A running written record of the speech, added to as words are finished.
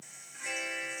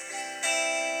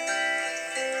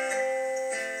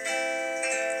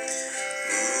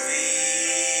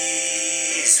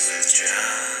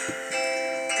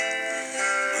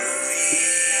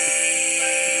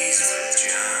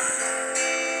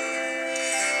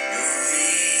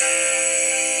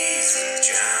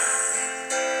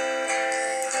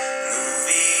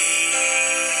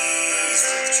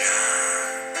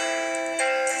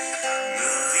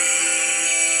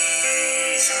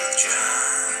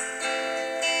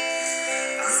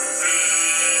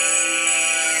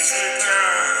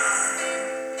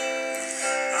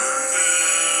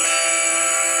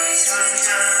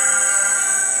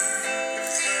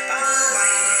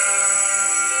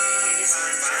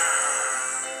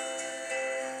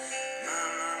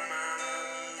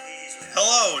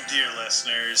Hello, dear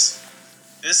listeners.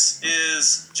 This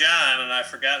is John, and I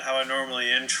forgot how I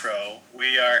normally intro.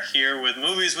 We are here with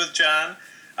Movies with John.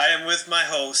 I am with my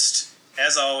host,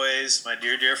 as always, my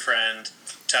dear, dear friend,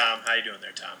 Tom. How you doing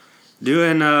there, Tom?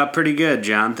 Doing pretty good,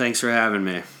 John. Thanks for having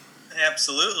me.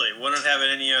 Absolutely. Wouldn't have it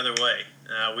any other way.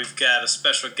 We've got a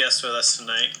special guest with us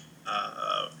tonight.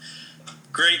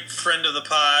 Great friend of the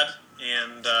pod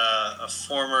and a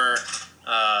former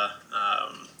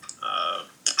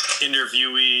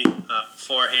interviewee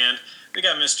beforehand. We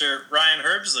got Mr. Ryan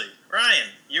Herbsley. Ryan,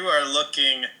 you are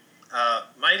looking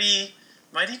mighty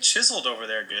chiseled over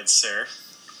there, good sir.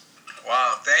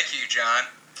 Wow, thank you, John.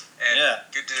 And yeah.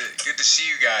 Good to see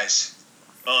you guys.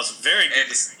 Well, it's very good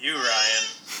to see you, Ryan.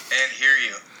 And hear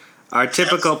you. Our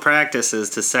typical practice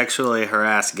is to sexually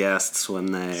harass guests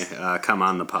when they come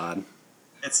on the pod.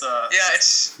 It's welcome.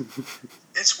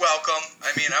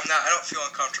 I mean, I don't feel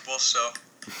uncomfortable, so.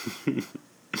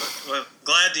 Well,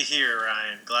 glad to hear,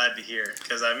 Ryan. Glad to hear,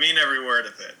 because I mean every word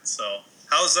of it. So,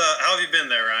 how have you been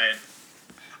there, Ryan?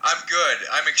 I'm good.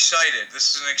 I'm excited.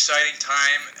 This is an exciting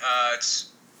time. It's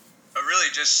really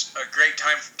just a great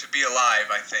time to be alive,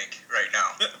 I think, right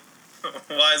now.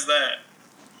 Why is that?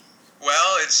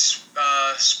 Well, it's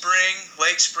spring,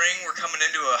 late spring. We're coming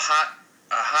into a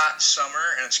hot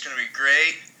summer, and it's going to be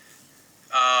great.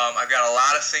 I've got a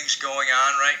lot of things going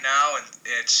on right now, and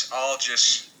it's all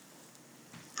just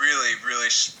really,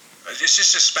 it's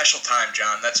just a special time,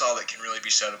 John. That's all that can really be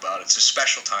said about it. It's a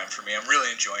special time for me. I'm really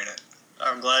enjoying it.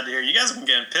 I'm glad to hear. You guys have been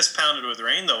getting piss-pounded with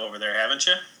rain, though, over there, haven't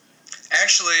you?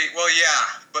 Actually, well, yeah,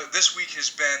 but this week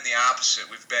has been the opposite.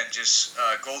 We've been just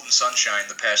golden sunshine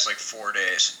the past, 4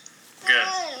 days. Good.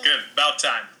 About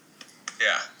time.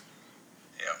 Yeah.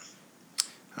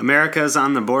 America's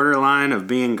on the borderline of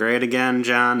being great again,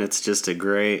 John. It's just a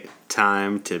great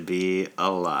time to be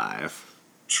alive.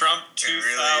 Trump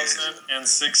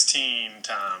 2016,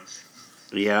 Tom.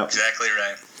 Yep. Exactly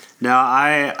right. No,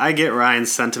 I get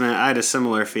Ryan's sentiment. I had a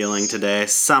similar feeling today.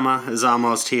 Summer is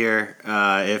almost here.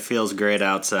 It feels great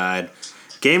outside.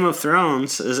 Game of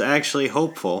Thrones is actually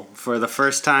hopeful for the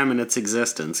first time in its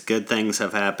existence. Good things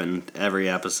have happened every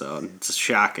episode. It's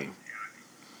shocking.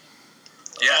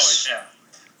 Yes. Oh, yeah.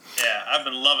 Yeah, I've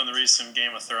been loving the recent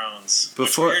Game of Thrones,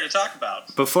 which we're here to talk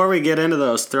about. Before we get into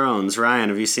those thrones, Ryan,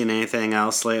 have you seen anything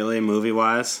else lately,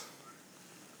 movie-wise?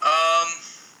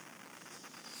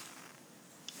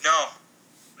 No,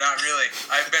 not really.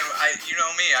 You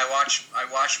know me. I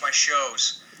watch my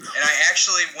shows, and I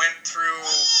actually went through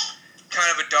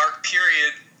kind of a dark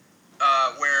period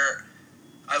where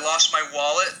I lost my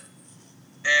wallet,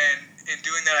 and in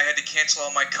doing that, I had to cancel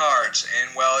all my cards.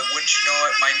 And well, wouldn't you know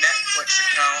it, my Netflix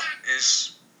account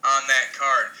is on that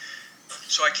card.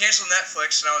 So I canceled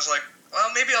Netflix, and I was like, well,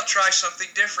 maybe I'll try something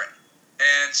different.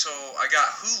 And so I got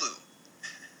Hulu,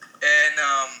 and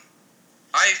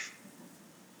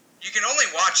you can only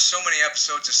watch so many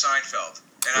episodes of Seinfeld,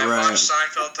 and I watched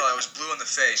Seinfeld till I was blue in the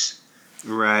face.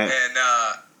 Right. And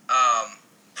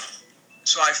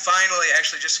so I finally,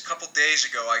 actually just a couple days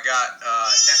ago, I got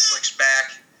Netflix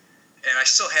back, and I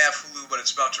still have Hulu, but it's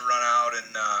about to run out,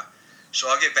 and so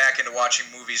I'll get back into watching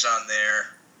movies on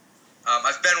there.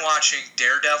 I've been watching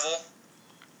Daredevil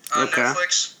on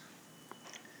Netflix,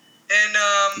 and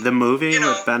the movie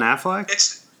with Ben Affleck.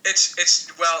 It's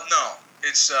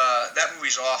that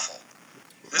movie's awful.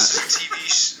 This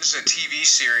is a TV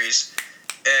series,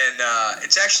 and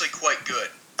it's actually quite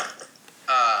good.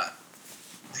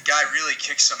 The guy really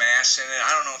kicks some ass in it. I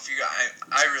don't know if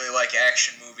I really like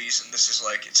action movies, and this is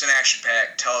it's an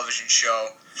action-packed television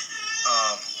show.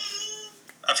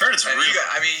 I've heard it's real.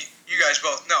 You guys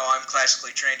both know I'm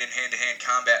classically trained in hand-to-hand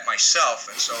combat myself,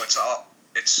 and so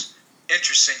it's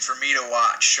interesting for me to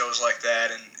watch shows like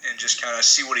that and just kind of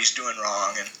see what he's doing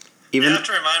wrong. And you have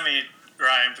to remind me,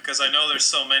 Ryan, because I know there's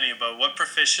so many, but what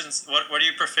are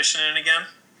you proficient in again?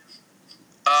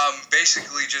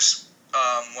 Basically just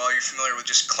you're familiar with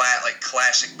just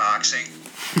classic boxing.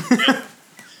 Yep.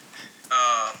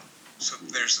 So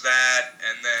there's that,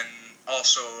 and then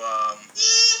also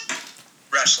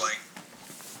wrestling.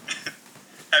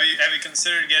 Have you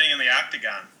considered getting in the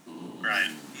octagon,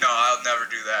 Ryan? No, I'll never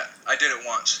do that. I did it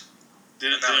once.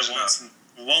 Did it once and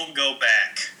won't go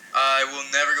back. I will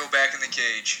never go back in the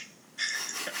cage.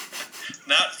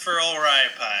 Not for old Rye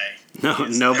Pie. No,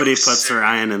 nobody puts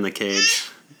Ryan in the cage.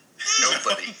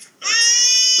 Nobody.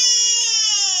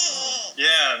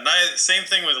 Yeah, same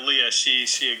thing with Leah. She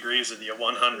agrees with you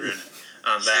 100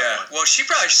 on that one. Well, she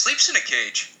probably sleeps in a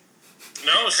cage.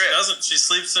 No, she doesn't. She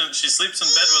sleeps in bed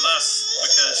with us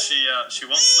because she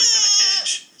won't sleep in a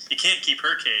cage. You can't keep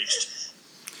her caged.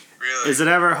 Really? Is it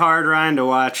ever hard, Ryan, to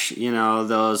watch,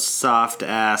 those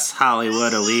soft-ass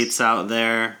Hollywood elites out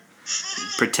there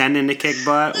pretending to kick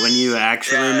butt when you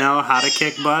actually know how to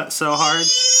kick butt so hard?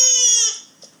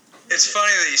 It's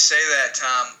funny that you say that,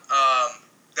 Tom.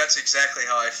 That's exactly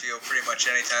how I feel pretty much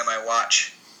anytime I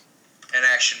watch an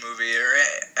action movie.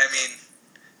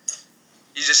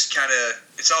 You just kind of,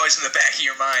 it's always in the back of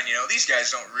your mind, these guys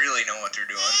don't really know what they're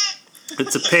doing.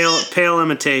 It's a pale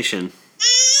imitation.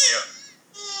 Yep.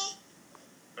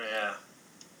 Yeah.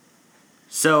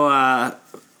 So,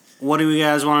 what do you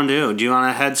guys want to do? Do you want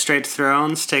to head straight to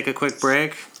Thrones, take a quick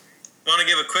break? I want to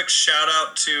give a quick shout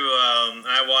out to,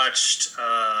 I watched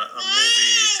a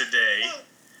movie today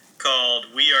called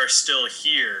We Are Still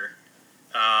Here,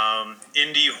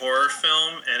 indie horror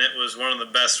film, and it was one of the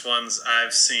best ones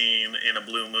I've seen in a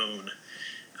blue moon.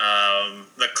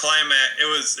 The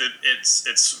climax,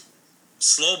 it's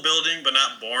slow building but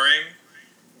not boring,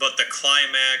 but the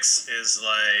climax is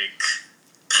like,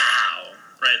 pow,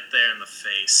 right there in the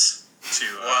face.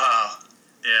 Wow.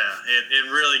 Yeah, it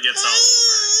really gets all over.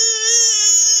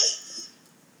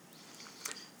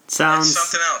 Sounds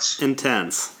That's something else.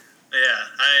 intense. Yeah,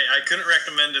 I couldn't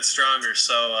recommend it stronger.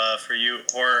 So for you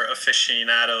horror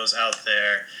aficionados out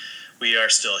there, We Are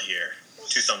Still Here.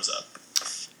 2 thumbs up.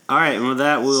 All right, and with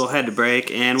that, we will head to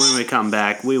break, and when we come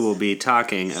back, we will be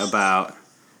talking about...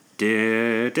 How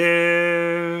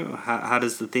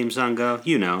does the theme song go?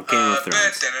 Game of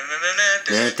Thrones.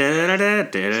 Yeah,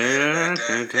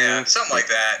 something like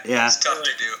that. Yeah. It's tough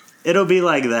to do. It'll be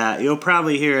like that. You'll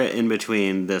probably hear it in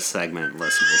between this segment,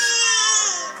 listeners.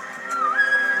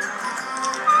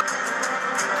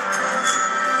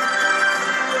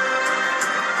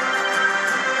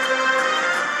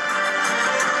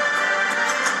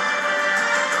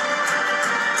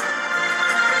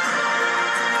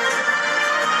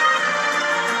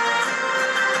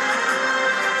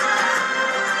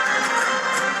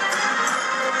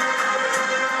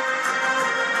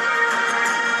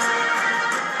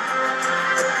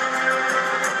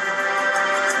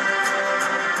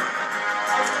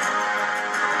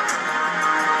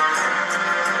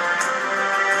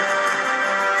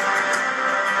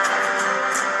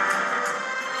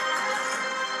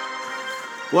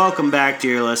 Welcome back,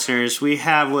 dear listeners. We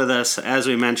have with us, as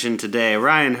we mentioned today,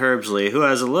 Ryan Herbsley, who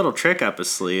has a little trick up his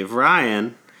sleeve.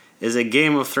 Ryan is a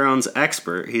Game of Thrones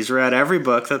expert. He's read every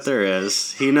book that there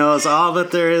is. He knows all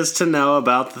that there is to know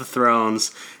about the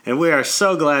Thrones, and we are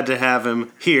so glad to have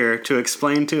him here to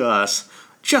explain to us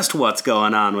just what's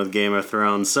going on with Game of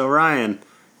Thrones. So, Ryan,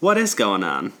 what is going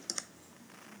on?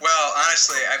 Well,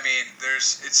 honestly,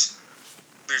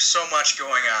 there's so much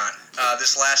going on.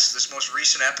 This most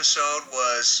recent episode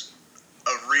was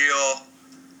a real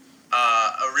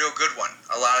good one.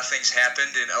 A lot of things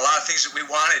happened, and a lot of things that we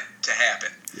wanted to happen.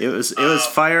 It was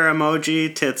fire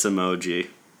emoji, tits emoji.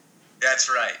 That's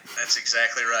right. That's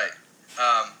exactly right.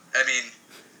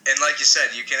 And like you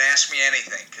said, you can ask me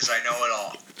anything because I know it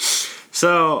all.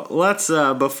 So let's,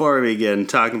 before we begin,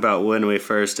 talking about when we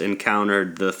first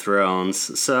encountered the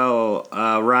Thrones. So,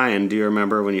 Ryan, do you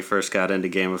remember when you first got into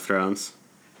Game of Thrones?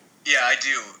 Yeah, I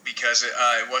do, because it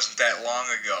wasn't that long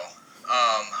ago.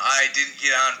 I didn't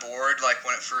get on board like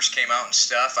when it first came out and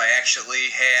stuff. I actually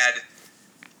had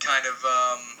kind of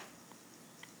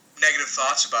negative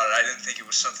thoughts about it. I didn't think it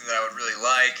was something that I would really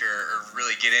like or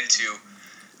really get into.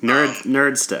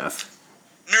 Nerd stuff.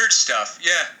 Nerd stuff,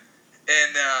 yeah.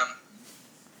 And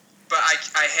but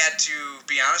I had to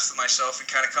be honest with myself and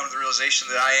kind of come to the realization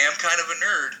that I am kind of a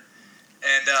nerd.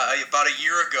 And about a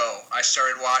year ago, I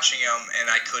started watching them, and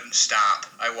I couldn't stop.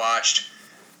 I watched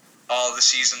all the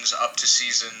seasons up to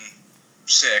season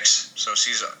 6, so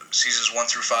seasons 1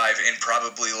 through 5, in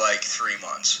probably like 3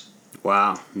 months.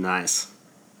 Wow, nice.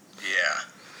 Yeah.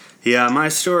 Yeah, my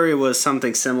story was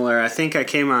something similar. I think I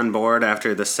came on board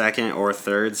after the 2nd or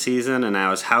 3rd season, and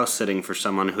I was house sitting for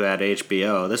someone who had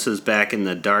HBO. This was back in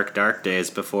the dark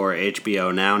days before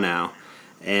HBO Now.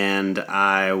 And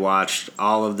I watched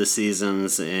all of the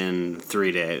seasons in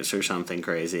 3 days or something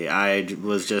crazy. I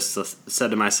was just said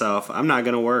to myself, I'm not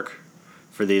going to work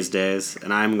for these days,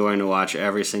 and I'm going to watch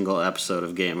every single episode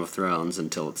of Game of Thrones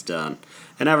until it's done.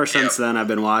 And ever since then, I've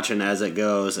been watching as it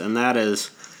goes, and that is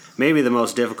maybe the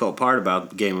most difficult part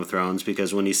about Game of Thrones,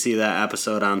 because when you see that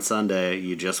episode on Sunday,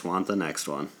 you just want the next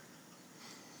one.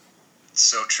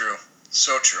 So true.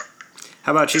 So true.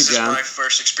 How about you, John? This is my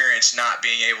first experience not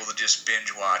being able to just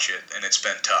binge watch it, and it's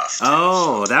been tough.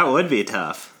 Oh, that would be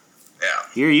tough. Yeah.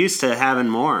 You're used to having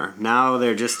more. Now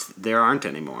there aren't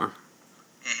anymore.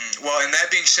 Mm-hmm. Well, and that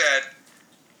being said,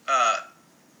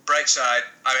 bright side,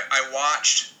 I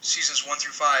watched seasons 1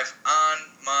 through 5 on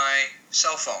my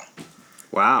cell phone.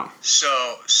 Wow.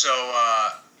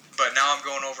 But now I'm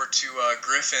going over to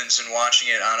Griffin's and watching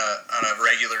it on a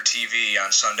regular TV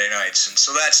on Sunday nights, and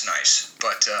so that's nice.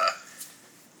 But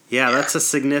yeah, that's a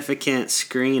significant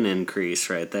screen increase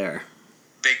right there.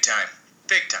 Big time.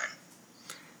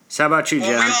 So how about you, John?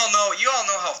 Well, you all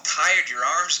know how tired your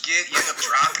arms get. You end up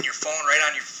dropping your phone right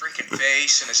on your freaking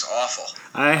face, and it's awful.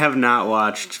 I have not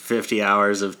watched 50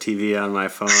 hours of TV on my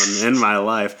phone in my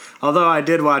life. Although I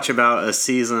did watch about a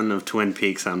season of Twin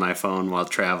Peaks on my phone while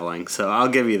traveling, so I'll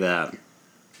give you that.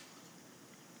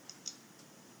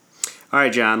 All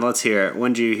right, John, let's hear it.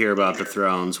 When did you hear about the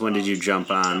Thrones? When did you jump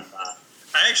on?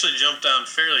 I actually jumped on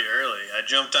fairly early. I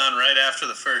jumped on right after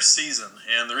the first season,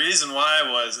 and the reason why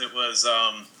was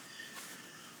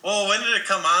well, when did it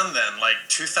come on then? Like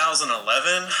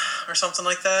 2011 or something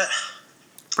like that?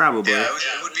 Probably. Yeah,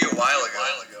 it would be a while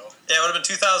ago. Yeah, it would have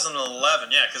been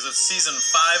 2011, yeah, because it's season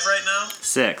 5 right now.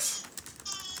 6.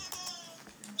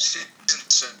 Season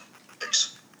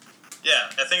 6. Yeah,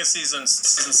 I think it's season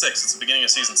 6. It's the beginning of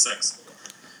season 6.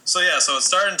 So yeah, so it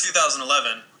started in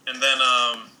 2011, and then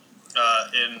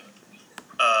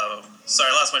sorry,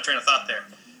 I lost my train of thought there.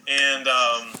 And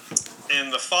in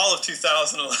the fall of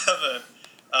 2011,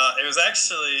 it was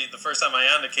actually the first time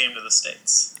Ayanda came to the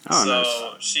States. Oh,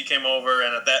 so nice. she came over,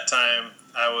 and at that time,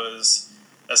 I was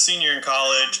a senior in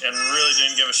college and really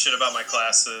didn't give a shit about my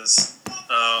classes.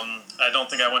 I don't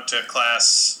think I went to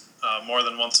class more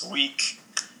than once a week,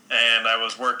 and I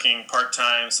was working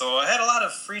part-time, so I had a lot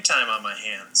of free time on my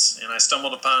hands. And I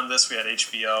stumbled upon this. We had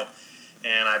HBO,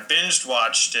 and I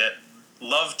binged-watched it,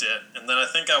 loved it, and then I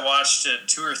think I watched it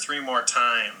 2 or 3 more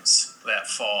times that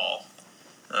fall.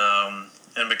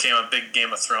 And became a big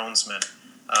Game of Thrones-man.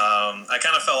 I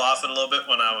kind of fell off it a little bit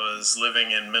when I was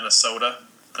living in Minnesota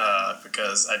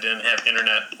because I didn't have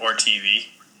internet or TV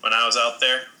when I was out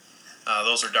there.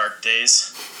 Those were dark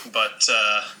days, but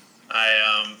I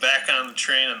am back on the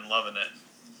train and loving it.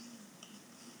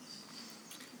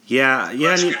 Yeah.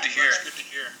 That's good to hear.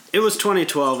 It was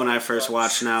 2012 when I first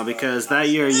watched now because that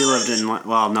year you lived in,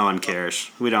 well, no one cares.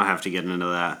 We don't have to get into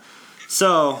that.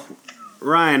 So,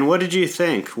 Ryan, what did you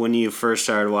think when you first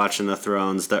started watching The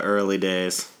Thrones, the early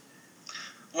days?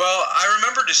 Well, I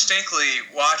remember distinctly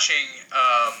watching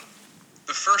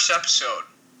the first episode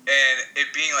and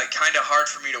it being like kind of hard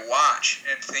for me to watch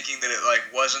and thinking that it like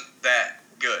wasn't that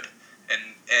good.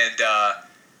 And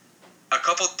a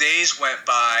couple days went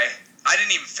by. I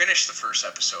didn't even finish the first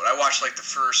episode. I watched like the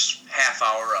first half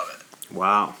hour of it.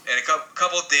 Wow. And a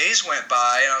couple of days went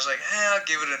by, and I was like, I'll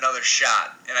give it another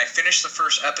shot. And I finished the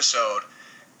first episode,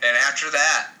 and after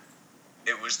that,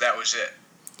 that was it.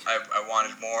 I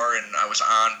wanted more, and I was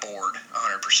on board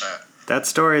 100%. That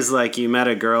story's like you met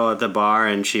a girl at the bar,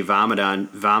 and she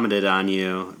vomited on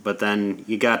you, but then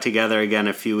you got together again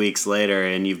a few weeks later,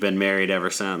 and you've been married ever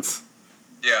since.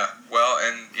 Yeah, well,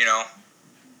 and,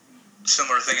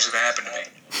 similar things have happened to me.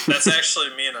 That's actually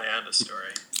me and Ayanda's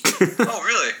story. Oh,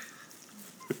 really?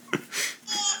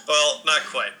 Well, not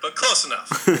quite, but close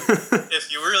enough.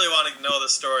 If you really want to know the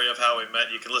story of how we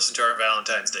met, you can listen to our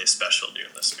Valentine's Day special, dear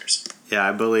listeners. Yeah,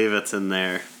 I believe it's in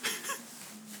there.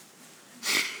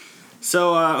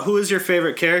 So, who is your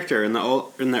favorite character in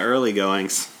the early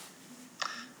goings?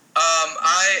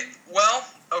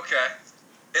 Okay.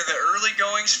 In the early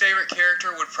goings, favorite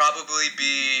character would probably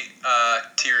be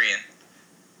Tyrion.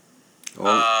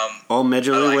 Old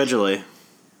Midgely Widgely.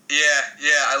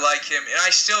 Yeah, I like him, and I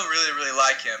still really, really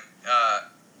like him.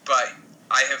 But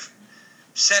I have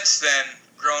since then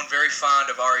grown very fond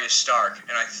of Arya Stark,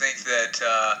 and I think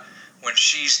that when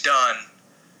she's done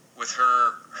with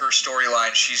her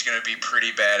storyline, she's going to be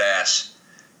pretty badass.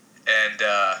 And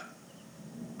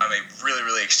I'm really,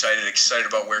 really excited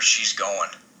about where she's going.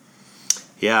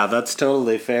 Yeah, that's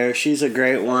totally fair. She's a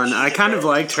great one. I kind of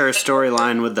liked her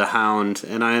storyline with the Hound,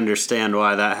 and I understand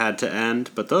why that had to end,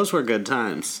 but those were good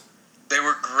times. They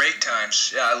were great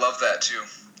times. Yeah, I love that too.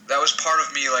 That was part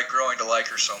of me growing to like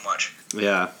her so much.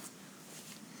 Yeah.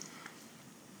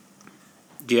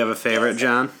 Do you have a favorite,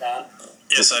 John?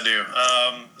 Yes, I do.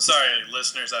 Sorry,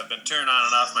 listeners, I've been turning on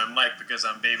and off my mic because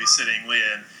I'm babysitting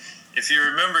Leah. And if you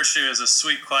remember, she was a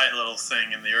sweet, quiet little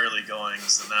thing in the early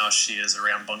goings, and now she is a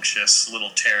rambunctious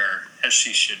little terror, as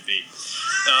she should be.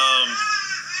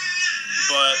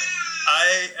 But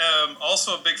I am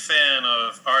also a big fan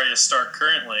of Arya Stark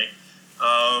currently.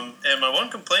 And my one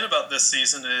complaint about this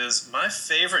season is my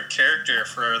favorite character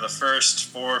for the first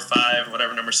 4 or 5,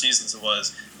 whatever number seasons it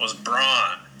was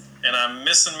Bronn. And I'm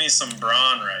missing me some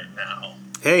Bronn right now.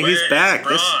 Hey, he's back.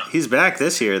 He's back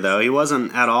this year, though. He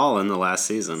wasn't at all in the last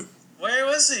season. Where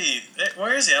was he?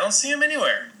 Where is he? I don't see him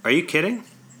anywhere. Are you kidding?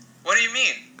 What do you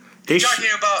mean?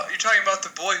 You're talking about the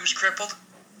boy who's crippled?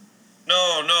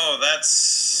 No, that's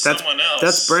someone else.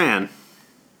 That's Bran.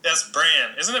 That's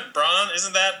Bran. Isn't it Bronn?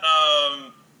 Isn't that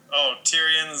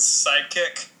Tyrion's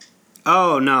sidekick?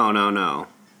 Oh, no.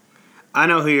 I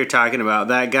know who you're talking about.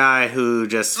 That guy who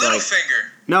just Littlefinger.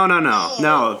 No.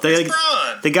 It's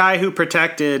Bronn. The guy who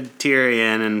protected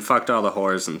Tyrion and fucked all the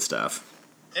whores and stuff.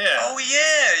 Yeah. Oh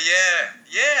yeah.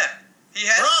 He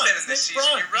has been in this season.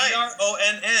 You're right.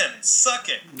 Bronn. Suck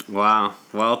it. Wow.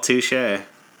 Well, touche. Yeah,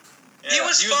 he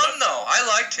was fun though. I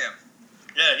liked him.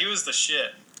 Yeah, he was the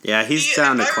shit. Yeah, he's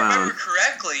down to clown. If I remember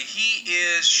correctly, he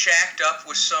is shacked up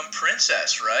with some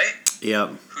princess, right?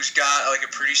 Yep. Who's got like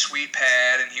a pretty sweet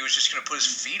pad, and he was just gonna put his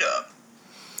feet up.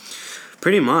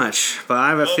 Pretty much, but I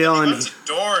have a feeling he went to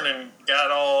Dorne and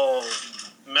got all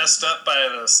messed up by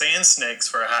the sand snakes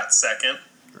for a hot second.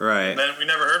 Right. And then we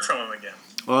never heard from him again.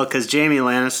 Well, because Jaime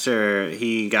Lannister,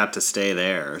 he got to stay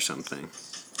there or something.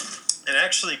 And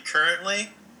actually,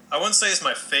 currently, I wouldn't say he's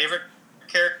my favorite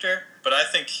character, but I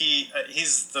think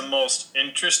he's the most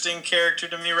interesting character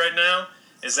to me right now.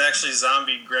 Is actually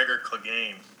zombie Gregor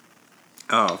Clegane.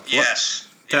 Oh, yes.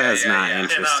 That is not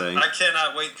interesting. I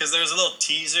cannot wait because there was a little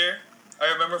teaser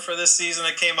I remember for this season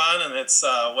that came on, and it's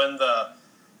when the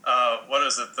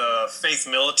the Faith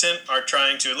Militant are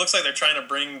trying to. It looks like they're trying to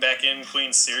bring back in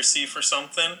Queen Cersei for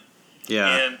something.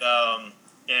 Yeah.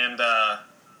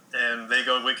 And they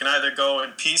go, we can either go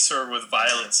in peace or with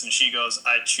violence, and she goes,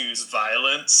 I choose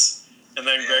violence. And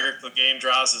then Gregor Clegane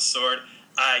draws his sword.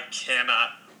 I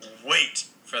cannot wait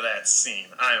for that scene.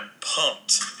 I am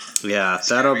pumped. Yeah,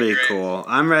 that'll be cool.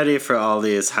 I'm ready for all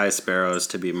these High Sparrows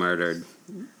to be murdered.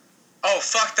 Oh,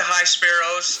 fuck the High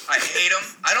Sparrows. I hate them.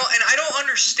 I don't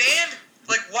understand.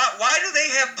 Like, why do they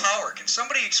have power? Can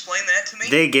somebody explain that to me?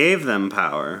 They gave them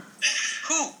power.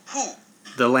 Who?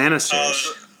 The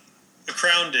Lannisters. The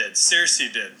Crown did.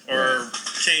 Cersei did. Or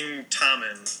King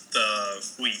Tommen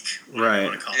the Weak. Right. You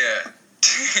want to call him.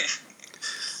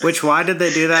 Which, why did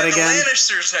they do that again? The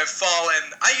Lannisters have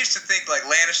fallen. I used to think, like,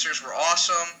 Lannisters were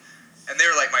awesome, and they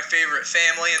were, like, my favorite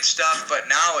family and stuff, but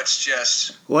now it's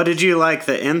just... What did you like,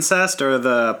 the incest or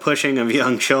the pushing of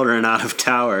young children out of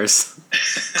towers? I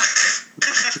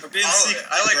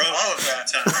like all of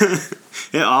that.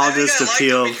 It all just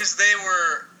appealed. Because they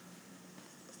were...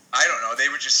 I don't know, they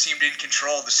just seemed in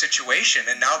control of the situation,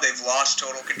 and now they've lost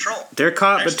total control. They're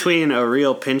caught between a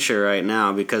real pincher right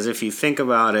now, because if you think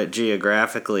about it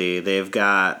geographically, they've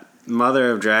got Mother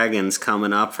of Dragons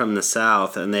coming up from the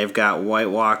south, and they've got White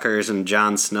Walkers and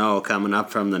Jon Snow coming up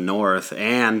from the north,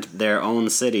 and their own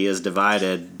city is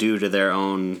divided due to their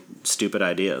own stupid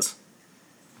ideas.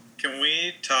 Can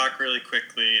we talk really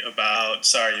quickly about,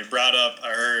 sorry, you brought up, I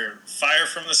heard fire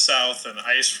from the south and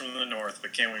ice from the north,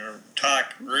 but can we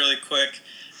talk really quick,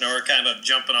 we're kind of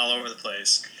jumping all over the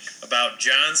place, about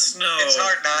Jon Snow, it's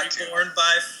hard not reborn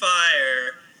by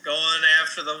fire, going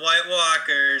after the White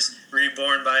Walkers,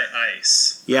 reborn by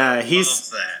ice. Yeah,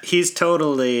 he's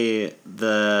totally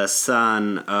the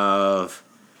son of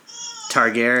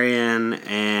Targaryen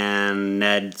and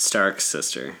Ned Stark's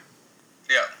sister.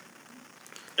 Yeah.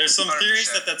 There's some 100%.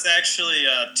 Theories that's actually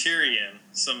Tyrion.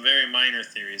 Some very minor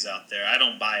theories out there. I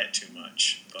don't buy it too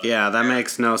much. But. Yeah, that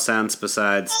makes no sense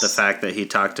besides the fact that he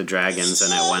talked to dragons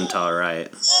and it went all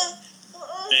right.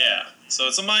 Yeah, so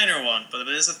it's a minor one, but it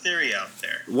is a theory out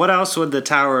there. What else would the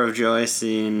Tower of Joy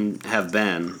scene have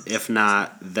been, if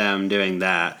not them doing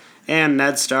that? And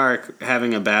Ned Stark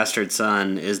having a bastard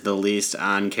son is the least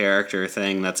on-character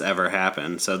thing that's ever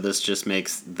happened, so this just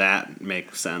makes that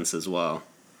make sense as well.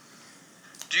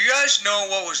 Do you guys know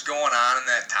what was going on in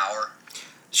that tower?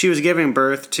 She was giving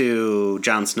birth to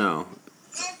Jon Snow.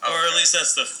 Or at least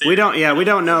that's the theory. We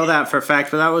don't know that for a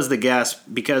fact, but that was the guess,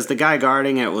 because the guy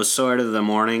guarding it was Sword of the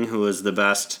Morning, who was the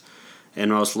best and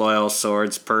most loyal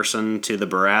swords person to the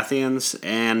Baratheons,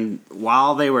 and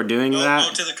while they were doing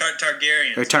that... to the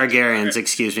Targaryens. Or Targaryens,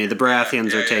 excuse me. The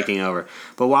Baratheons are taking over.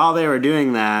 But while they were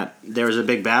doing that, there was a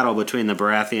big battle between the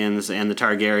Baratheons and the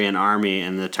Targaryen army,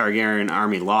 and the Targaryen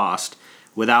army lost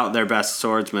without their best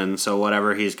swordsman, so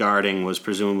whatever he's guarding was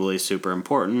presumably super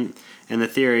important. And the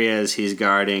theory is he's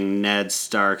guarding Ned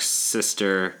Stark's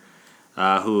sister,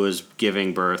 who was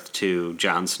giving birth to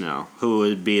Jon Snow, who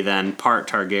would be then part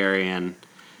Targaryen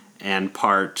and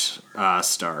part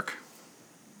Stark.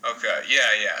 Okay,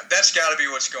 yeah. That's got to be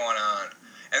what's going on.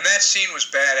 And that scene was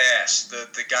badass,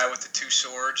 the guy with the two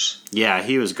swords. Yeah,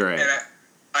 he was great. And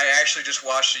I actually just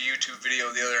watched a YouTube video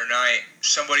the other night.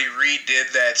 Somebody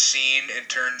redid that scene and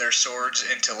turned their swords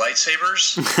into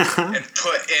lightsabers and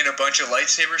put in a bunch of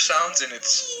lightsaber sounds, and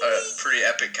it's a pretty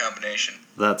epic combination.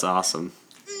 That's awesome.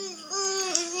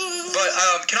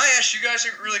 But can I ask you guys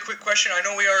a really quick question? I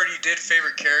know we already did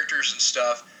favorite characters and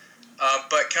stuff,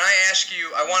 but can I ask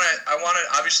you? I want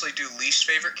to obviously do least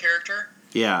favorite character.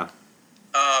 Yeah.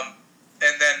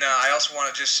 And then I also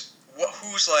want to just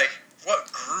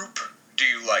what group do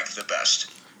you like the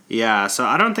best? Yeah, so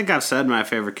I don't think I've said my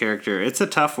favorite character. It's a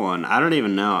tough one. I don't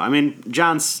even know. I mean,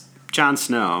 Jon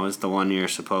Snow is the one you're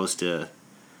supposed to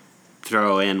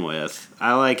throw in with.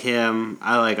 I like him.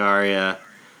 I like Arya.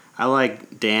 I like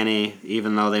Dany,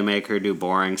 even though they make her do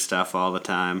boring stuff all the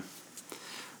time.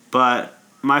 But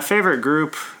my favorite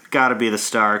group got to be the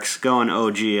Starks. Going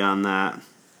OG on that.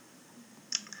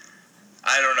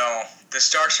 I don't know. The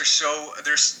Starks are so...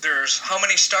 There's how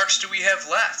many Starks do we have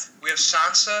left? We have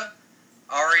Sansa,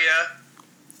 Arya...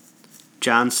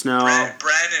 Jon Snow...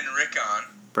 Bran and Rickon.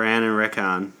 Bran and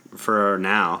Rickon for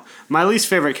now. My least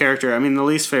favorite character... I mean, the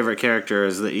least favorite character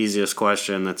is the easiest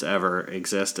question that's ever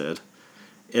existed.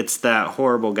 It's that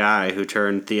horrible guy who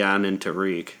turned Theon into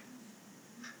Reek.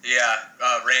 Yeah,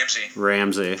 Ramsay.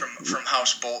 Ramsay. From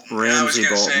House Bolton. Ramsay I was going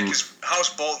to say, Bolton. because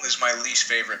House Bolton is my least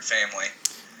favorite family.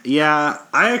 Yeah,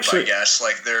 I guess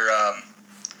like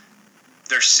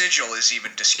their sigil is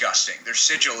even disgusting. Their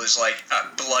sigil is like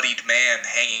a bloodied man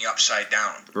hanging upside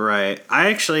down. Right. I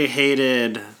actually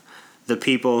hated the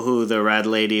people who the Red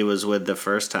Lady was with the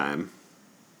first time.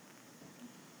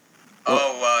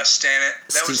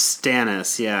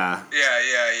 Stannis, yeah.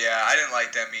 Yeah. I didn't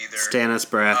like them either. Stannis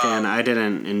Baratheon. I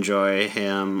didn't enjoy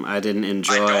him. I didn't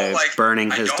enjoy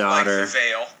burning his daughter. Like the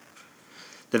Vale.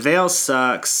 The Vale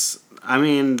sucks. I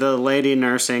mean, the lady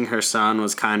nursing her son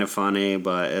was kind of funny,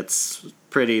 but it's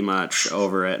pretty much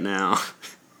over it now.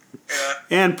 Yeah.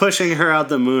 And pushing her out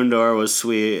the moon door was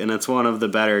sweet, and it's one of the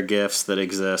better gifts that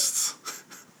exists.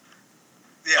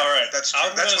 Yeah, all right. That's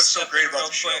what's so great about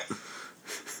the show.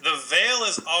 The Vale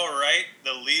is alright,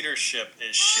 the leadership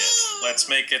is shit. Let's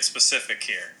make it specific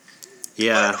here.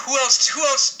 Yeah. But who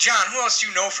else, John, who else do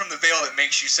you know from the Vale that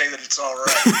makes you say that it's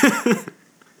alright?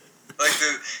 Like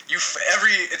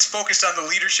it's focused on the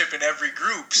leadership in every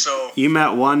group. So you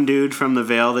met one dude from the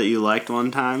Vale that you liked one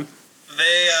time.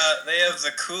 They have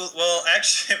the cool. Well,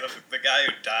 actually, the guy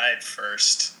who died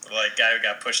first, like guy who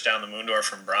got pushed down the moon door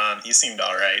from Bronn, he seemed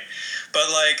all right. But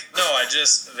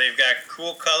they've got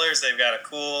cool colors. They've got a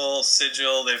cool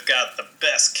sigil. They've got the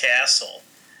best castle.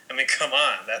 I mean, come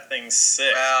on, that thing's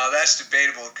sick. Well, that's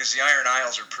debatable because the Iron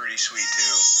Isles are pretty sweet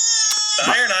too.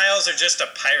 The Iron Isles are just a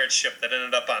pirate ship that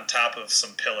ended up on top of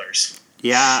some pillars.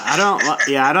 Yeah, I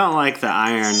don't like the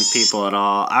Iron people at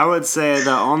all. I would say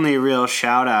the only real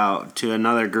shout out to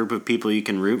another group of people you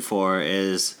can root for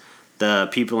is the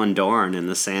people in Dorne and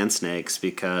the Sand Snakes,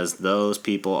 because those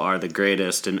people are the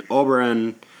greatest. And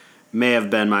Oberyn may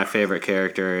have been my favorite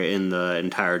character in the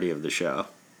entirety of the show.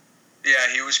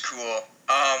 Yeah, he was cool.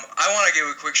 I want to give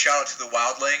a quick shout out to the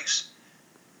Wildlings.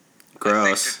 Gross.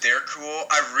 I think that they're cool.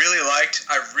 I really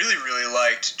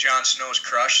liked Jon Snow's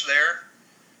crush there.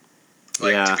 To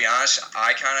be honest,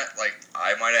 I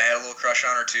might have had a little crush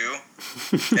on her too.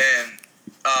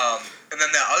 And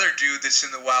then that other dude that's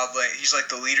in the Wildlings, he's like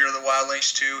the leader of the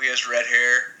Wildlings too. He has red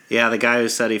hair. Yeah, the guy who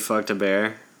said he fucked a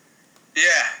bear. Yeah.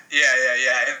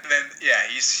 And then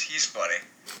he's funny.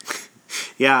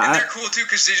 Yeah, and they're cool too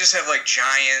because they just have like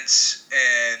giants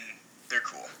and they're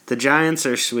cool. The giants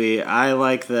are sweet. I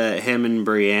like that him and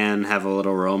Brienne have a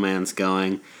little romance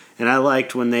going, and I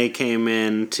liked when they came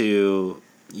in to,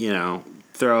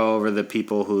 throw over the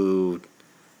people who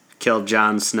killed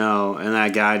Jon Snow, and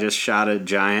that guy just shot a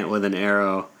giant with an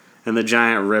arrow, and the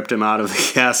giant ripped him out of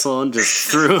the castle and just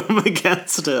threw him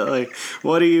against it. Like,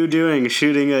 what are you doing,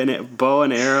 shooting a bow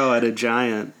and arrow at a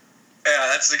giant? Yeah,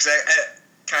 that's exactly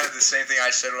kind of the same thing I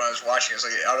said when I was watching. It's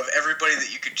like, out of everybody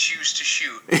that you could choose to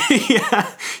shoot.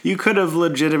 Yeah, you could have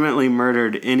legitimately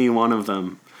murdered any one of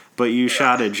them, but you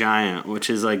shot a giant, which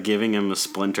is like giving him a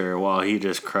splinter while he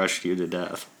just crushed you to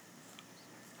death.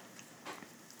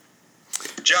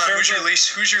 John, who's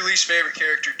your least favorite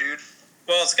character, dude?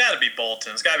 Well, it's got to be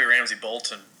Bolton. It's got to be Ramsay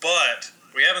Bolton. But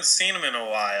we haven't seen him in a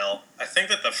while. I think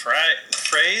that the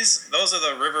Freys, those are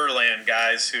the Riverland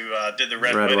guys who did the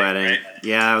Red Wedding. Right?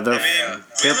 Yeah, we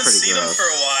haven't seen them for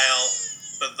a while,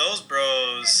 but those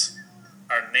bros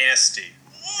are nasty,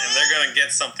 and they're going to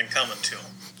get something coming to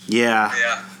them. Yeah.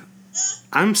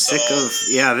 I'm sick of...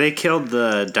 Yeah, they killed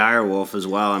the direwolf as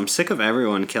well. I'm sick of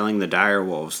everyone killing the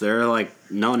direwolves. There are, like,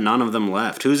 none of them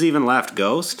left. Who's even left?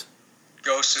 Ghost?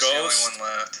 Ghost is the only one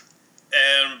left.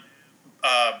 And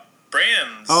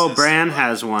Bran's... Oh, Bran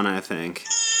has one, I think.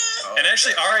 And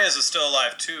actually, Arya's is still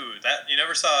alive, too. That you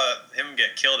never saw him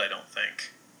get killed, I don't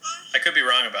think. I could be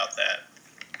wrong about that.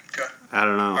 Okay. I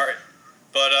don't know.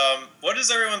 But what does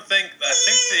everyone think? I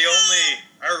think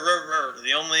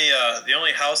the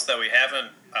only house that we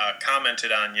haven't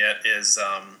commented on yet is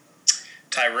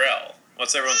Tyrell.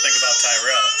 What's everyone think about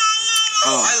Tyrell?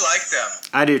 Oh, I like them.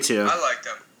 I do too. I like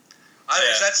them.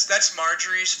 That's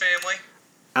Marjorie's family.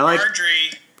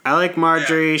 Marjorie. I like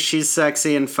Marjorie. Yeah. She's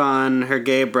sexy and fun. Her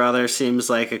gay brother seems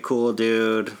like a cool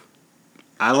dude.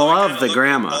 I love the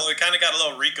grandma. Well, we kind of got a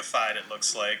little Reekified, it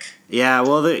looks like. Yeah,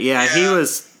 well,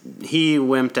 he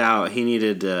wimped out. He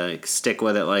needed to stick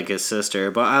with it like his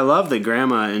sister. But I love the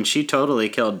grandma, and she totally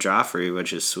killed Joffrey,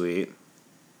 which is sweet.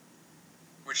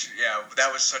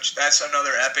 That's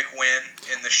another epic win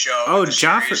in the show. Oh,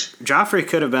 Joffrey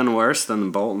could have been worse than the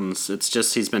Boltons. It's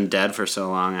just he's been dead for so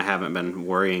long, I haven't been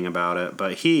worrying about it.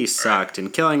 But he sucked,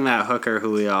 and killing that hooker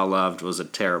who we all loved was a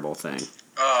terrible thing.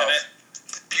 Oh,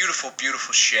 beautiful,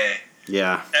 beautiful Shay.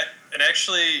 Yeah. And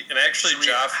actually,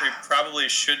 Joffrey probably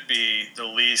should be the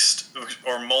least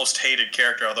or most hated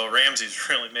character, although Ramsay's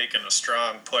really making a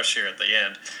strong push here at the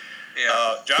end.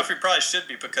 Yeah. Joffrey probably should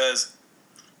be because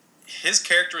his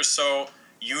character is so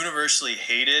universally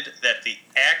hated that the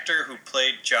actor who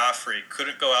played Joffrey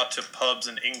couldn't go out to pubs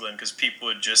in England because people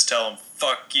would just tell him,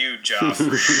 "Fuck you,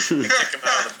 Joffrey," and kick him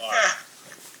out of the bar.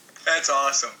 That's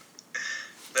awesome.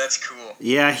 That's cool.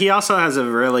 Yeah, he also has a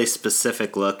really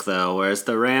specific look, though, whereas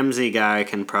the Ramsay guy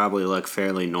can probably look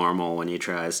fairly normal when he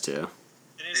tries to. And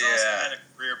he's also had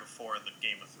a career before the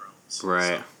Game of Thrones.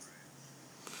 Right. So.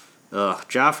 Ugh,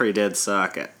 Joffrey did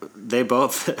suck. They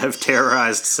both have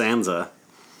terrorized Sansa.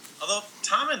 Although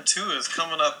Tommen, too, is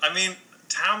coming up. I mean,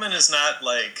 Tommen is not,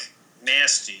 like,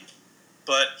 nasty,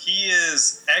 but he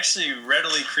is actually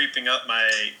readily creeping up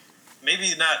my,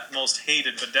 maybe not most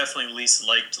hated, but definitely least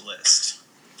liked list.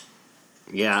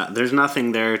 Yeah, there's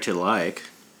nothing there to like.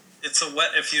 It's a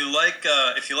wet. If you like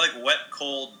wet,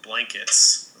 cold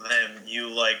blankets, then you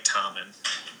like Tommen.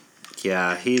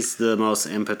 Yeah, he's the most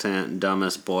impotent,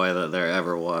 dumbest boy that there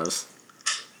ever was.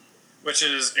 Which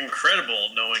is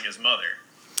incredible, knowing his mother.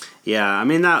 Yeah, I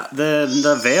mean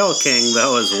the Vale King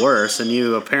though is worse, and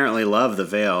you apparently love the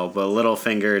Vale, but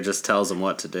Littlefinger just tells him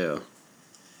what to do.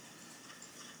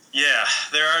 Yeah,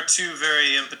 there are two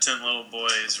very impotent little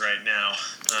boys right now.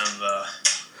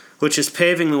 Which is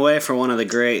paving the way for one of the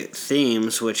great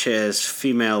themes, which is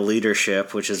female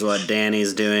leadership, which is what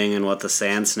Dany's doing and what the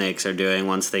Sand Snakes are doing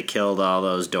once they killed all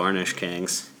those Dornish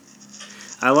kings.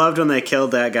 I loved when they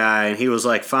killed that guy, and he was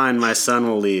like, "Fine, my son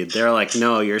will lead." They're like,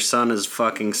 "No, your son is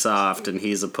fucking soft, and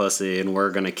he's a pussy, and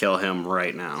we're gonna kill him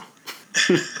right now."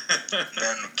 Ben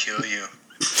will kill you.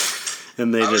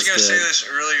 And I was gonna say this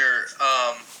earlier.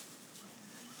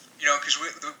 Because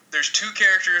there's two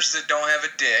characters that don't have a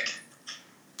dick.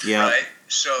 Yeah. Right?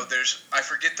 So I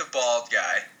forget the bald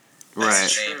guy.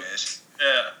 His name is.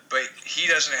 Yeah. But he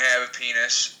doesn't have a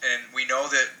penis, and we know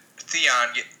that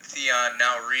Theon,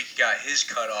 now Reek, got his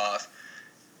cut off.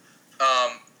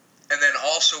 And then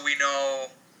also we know,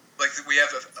 like, we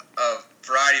have a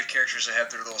variety of characters that have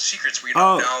their little secrets. We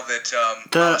know now that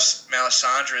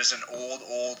Melisandre is an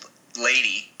old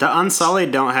lady. The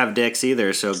Unsullied don't have dicks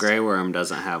either, so Grey Worm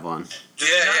doesn't have one.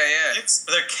 Yeah.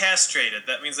 They're castrated.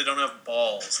 That means they don't have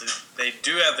balls. They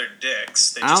do have their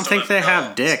dicks. I don't think they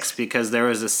have dicks because there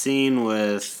was a scene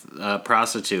with a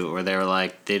prostitute where they were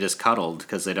like, they just cuddled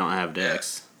because they don't have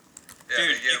dicks. Yeah.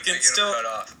 Dude, you can still cut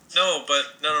off. No.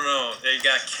 They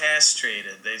got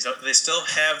castrated. They still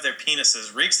have their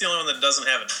penises. Reek's the only one that doesn't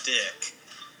have a dick.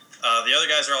 The other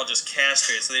guys are all just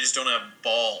castrated, so they just don't have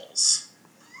balls.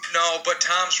 No, but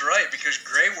Tom's right, because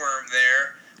Grey Worm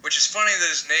there, which is funny that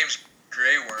his name's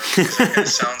Grey Worm, because it kind of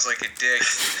sounds like a dick.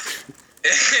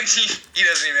 And he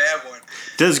doesn't even have one.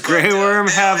 Does Grey Worm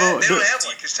have a... They don't have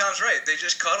one, because Tom's right. They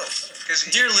just cuddle. Because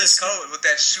he just cuddled with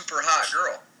that super hot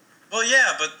girl. Well,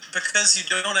 yeah, but because you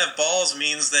don't have balls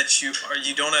means that you aren't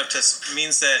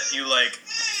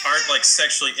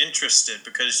sexually interested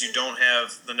because you don't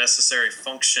have the necessary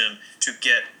function to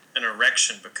get an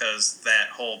erection because that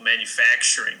whole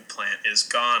manufacturing plant is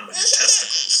gone with your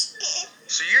testicles.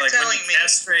 So you're telling me...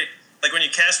 when you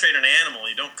castrate an animal,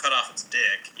 you don't cut off its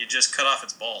dick. You just cut off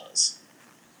its balls.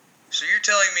 So you're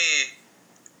telling me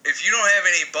if you don't have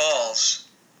any balls,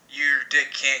 your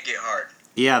dick can't get hard.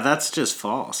 Yeah, that's just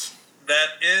false.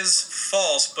 That is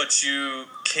false, but you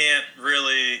can't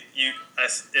really...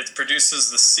 it produces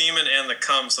the semen and the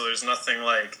cum, so there's nothing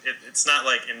it's not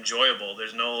enjoyable.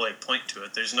 There's no point to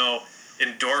it. There's no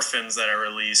endorphins that are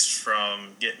released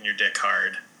from getting your dick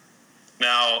hard.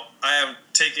 Now, I'm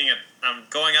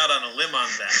going out on a limb on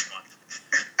that one.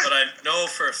 But I know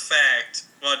for a fact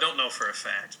Well, I don't know for a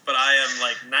fact, but I am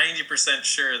like 90%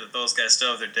 sure that those guys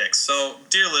still have their dicks. So,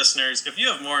 dear listeners, if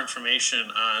you have more information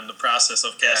on the process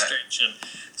of castration,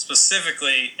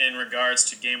 specifically in regards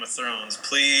to Game of Thrones,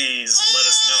 please let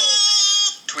us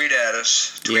know. Tweet at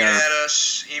us.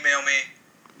 Email me.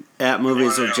 At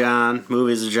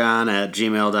movieswithjohn at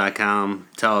gmail.com.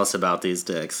 Tell us about these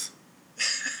dicks.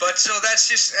 But so that's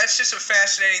just a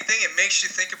fascinating thing. It makes you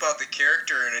think about the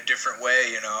character in a different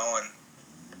way, you know, and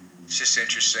it's just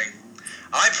interesting.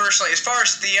 I personally, as far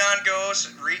as Theon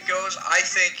goes, Reed goes, I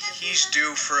think he's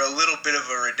due for a little bit of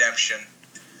a redemption.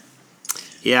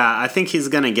 Yeah, I think he's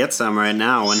going to get some right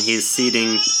now when he's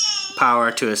ceding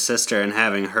power to his sister and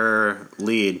having her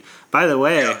lead. By the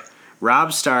way,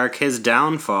 Robb Stark, his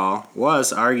downfall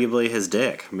was arguably his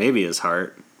dick, maybe his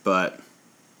heart, but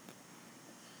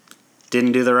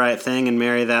didn't do the right thing and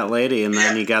marry that lady, and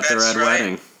then he got the red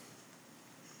wedding.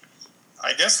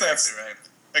 I guess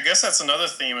that's another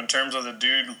theme in terms of the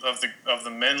dude of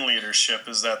the men leadership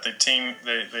is that they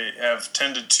have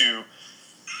tended to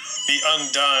be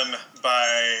undone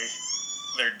by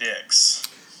their dicks.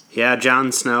 Yeah,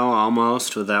 Jon Snow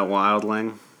almost with that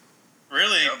wildling.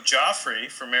 Really, Joffrey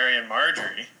for marrying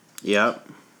Marjorie. Yep.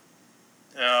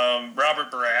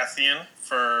 Robert Baratheon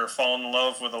for falling in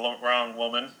love with a wrong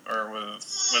woman, or with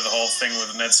the whole thing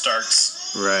with Ned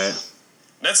Stark's. Right.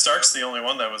 Ned Stark's the only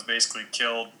one that was basically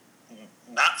killed,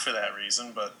 not for that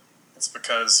reason, but it's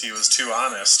because he was too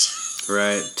honest.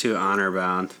 Right, too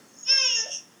honor-bound.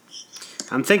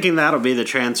 I'm thinking that'll be the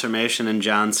transformation in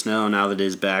Jon Snow now that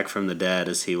he's back from the dead,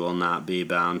 as he will not be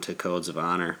bound to codes of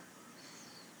honor.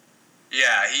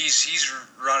 Yeah, he's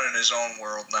running his own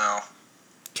world now.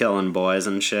 Killing boys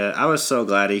and shit. I was so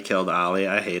glad he killed Ollie.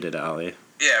 I hated Ollie.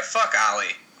 Yeah, fuck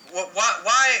Ollie. What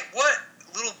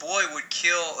little boy would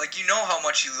kill... Like, you know how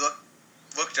much he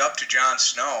looked up to Jon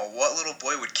Snow. What little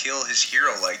boy would kill his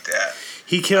hero like that?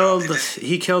 He killed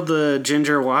the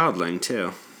ginger wildling,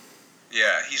 too.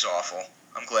 Yeah, he's awful.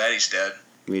 I'm glad he's dead.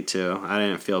 Me too. I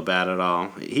didn't feel bad at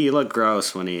all. He looked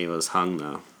gross when he was hung,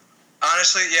 though.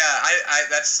 Honestly, yeah,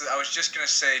 I was just gonna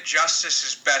say justice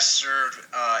is best served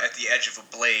at the edge of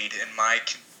a blade, in my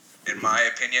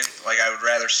opinion. Like, I would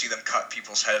rather see them cut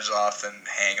people's heads off than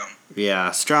hang them. Yeah,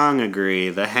 strong agree.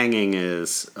 The hanging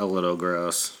is a little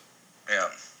gross. Yeah.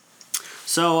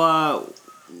 So,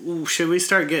 should we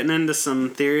start getting into some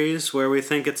theories where we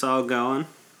think it's all going?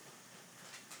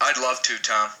 I'd love to,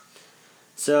 Tom.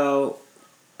 So,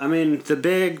 I mean, the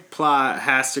big plot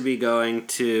has to be going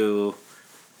to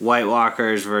White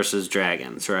Walkers versus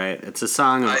dragons, right? It's a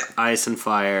song of ice and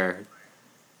fire.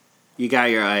 You got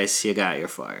your ice, you got your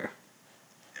fire.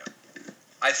 Yeah.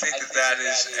 I think that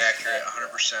is accurate,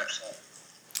 100%.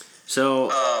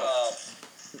 So,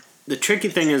 the tricky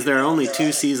thing is there are only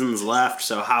 2 seasons left,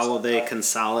 so how will they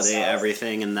consolidate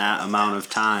everything in that amount of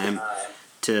time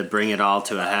to bring it all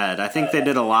to a head? I think they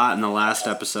did a lot in the last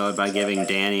episode by giving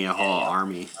Dany a whole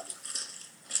army.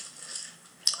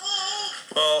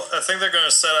 Well, I think they're going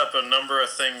to set up a number of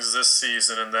things this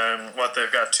season, and then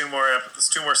they've got 2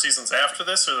 more seasons after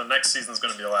this, or the next season's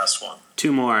going to be the last one?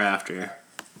 2 more after.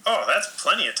 Oh, that's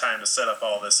plenty of time to set up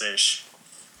all this ish.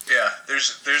 Yeah,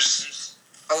 there's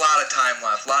a lot of time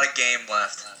left, a lot of game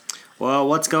left. Well,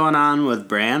 what's going on with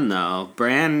Bran, though?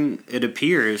 Bran, it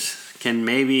appears, can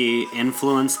maybe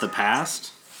influence the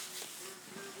past?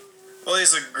 Well,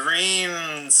 he's a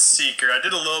green seeker. I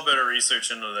did a little bit of research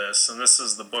into this, and this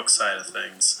is the book side of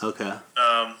things. Okay.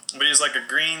 But he's like a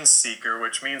green seeker,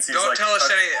 which means he's Don't tell us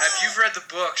anything. If you've read the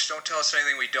books, don't tell us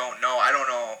anything we don't know. I don't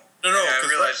know. No, I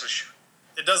realize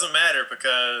it doesn't matter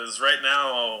because right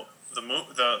now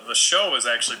the show is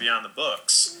actually beyond the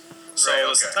books. So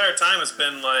this entire time it's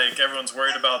been like everyone's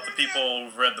worried about the people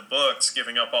who've read the books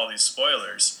giving up all these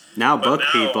spoilers. Now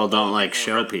people don't like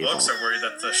show people. The books are worried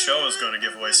that the show is going to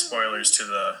give away spoilers to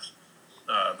the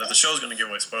show's going to give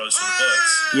away spoilers to the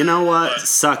books. You know what?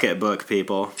 Suck it, book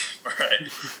people. Right.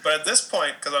 But at this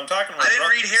point, because I'm talking about... I didn't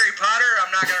read Harry Potter.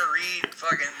 I'm not going to read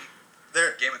fucking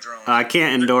Game of Thrones. I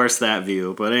can't endorse that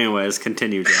view, but anyways,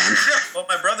 continue, John. Well,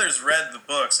 my brother's read the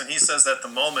books, and he says that at the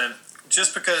moment,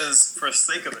 just because for the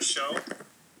sake of the show,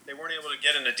 they weren't able to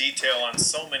get into detail on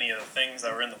so many of the things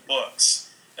that were in the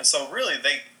books. And so really,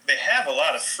 they have a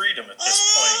lot of freedom at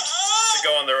this point to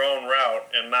go on their own route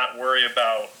and not worry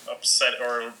about upset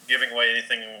or giving away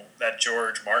anything that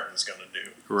George Martin's going to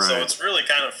do. Right. So it's really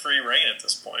kind of free reign at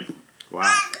this point.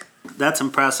 Wow. That's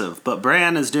impressive. But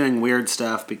Bran is doing weird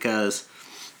stuff because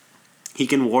he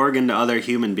can warg into other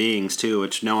human beings too,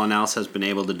 which no one else has been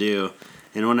able to do.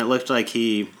 And when it looked like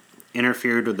he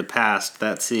interfered with the past,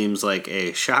 that seems like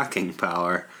a shocking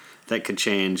power that could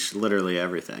change literally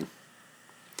everything.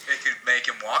 It could make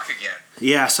him walk again.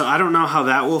 Yeah, so I don't know how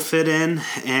that will fit in.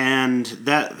 And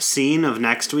that scene of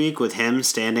next week with him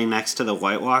standing next to the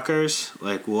White Walkers,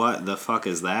 like, what the fuck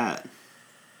is that?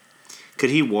 Could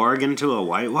he warg into a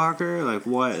White Walker? Like,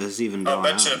 what is even going on?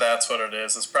 I'll bet you that's what it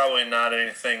is. It's probably not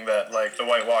anything that, like, the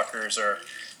White Walkers are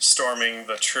storming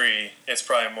the tree. It's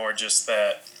probably more just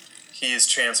that he is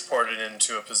transported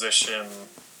into a position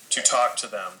to talk to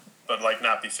them, but, like,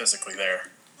 not be physically there.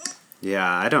 Yeah,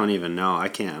 I don't even know. I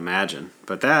can't imagine.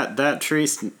 But that tree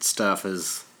stuff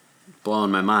is blowing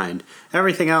my mind.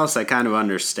 Everything else I kind of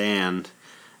understand.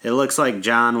 It looks like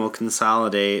Jon will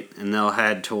consolidate and they'll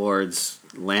head towards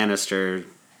Lannister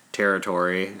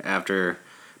territory after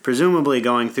presumably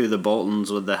going through the Boltons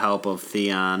with the help of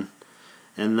Theon.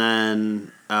 And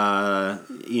then,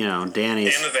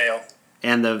 Dany's... And the Vale.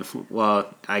 And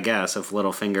well, I guess if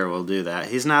Littlefinger will do that.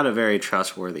 He's not a very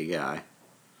trustworthy guy.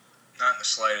 Not in the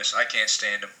slightest. I can't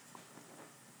stand him.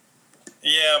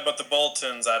 Yeah, but the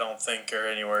Boltons, I don't think, are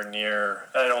anywhere near...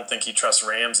 I don't think he trusts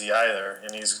Ramsay either,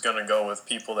 and he's going to go with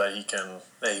people that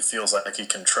he feels like he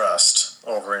can trust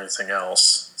over anything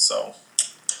else, so...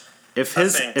 If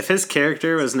his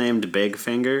character was named Big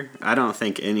Finger, I don't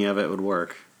think any of it would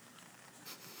work.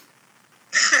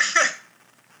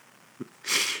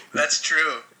 That's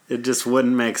true. It just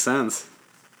wouldn't make sense.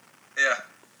 Yeah.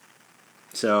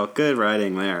 So, good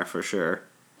writing there, for sure.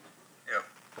 Yep.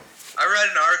 I read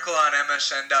an article on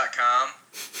MSN.com,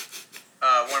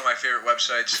 one of my favorite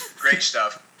websites. Great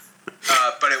stuff.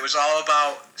 But it was all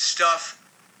about stuff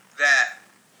that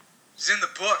is in the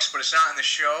books, but it's not in the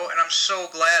show. And I'm so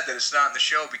glad that it's not in the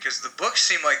show because the books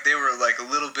seem like they were like a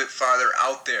little bit farther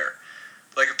out there.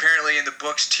 Like apparently in the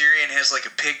books, Tyrion has like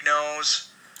a pig nose.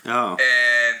 Oh.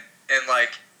 And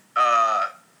like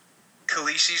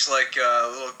Khaleesi's like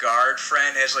little guard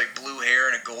friend has like blue hair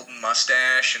and a golden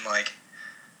mustache and like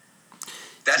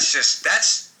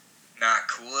that's not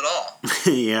cool at all.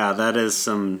 Yeah, that is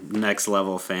some next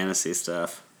level fantasy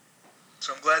stuff.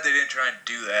 So I'm glad they didn't try and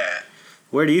do that.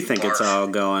 Where do you think it's all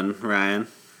going, Ryan?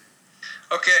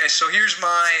 Okay, so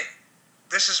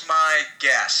this is my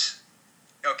guess.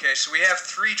 Okay, so we have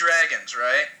 3 dragons,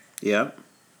 right? Yep.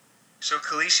 So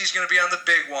Khaleesi's going to be on the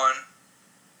big one.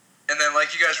 And then,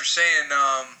 like you guys were saying,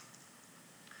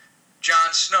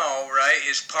 Jon Snow, right,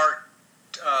 is part...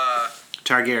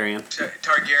 Targaryen.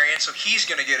 Targaryen, so he's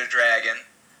going to get a dragon.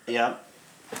 Yep.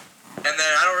 And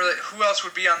then who else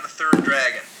would be on the 3rd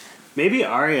dragon? Maybe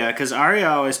Arya, because Arya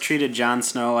always treated Jon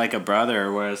Snow like a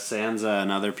brother, whereas Sansa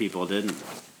and other people didn't.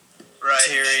 Right.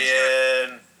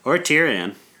 Tyrion. Or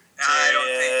Tyrion. I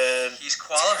don't think he's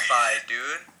qualified,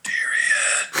 dude.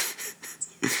 Tyrion.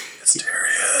 It's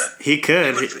Tyrion. He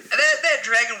could. That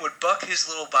dragon would buck his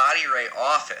little body right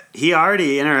off it. He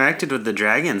already interacted with the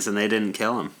dragons and they didn't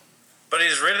kill him. But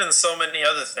he's ridden so many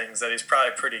other things that he's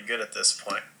probably pretty good at this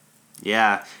point.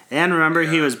 Yeah. And remember,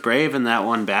 he was brave in that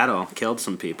one battle. Killed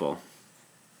some people.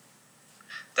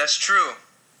 That's true.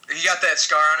 He got that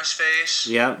scar on his face.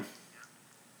 Yep.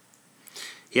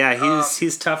 Yeah,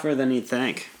 he's tougher than you'd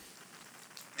think.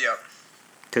 Yep.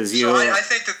 So I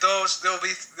think that there'll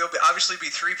obviously be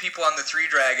 3 people on the 3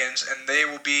 dragons, and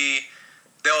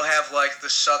they'll have like the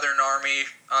Southern Army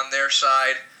on their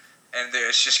side, and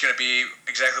it's just going to be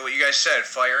exactly what you guys said,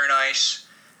 fire and ice.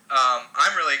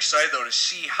 I'm really excited though to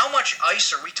see how much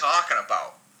ice are we talking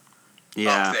about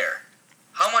up there.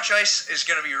 How much ice is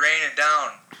going to be raining down?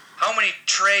 How many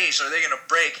trays are they going to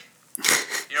break?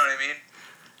 You know what I mean?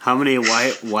 How many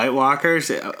White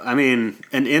Walkers? I mean,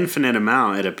 an infinite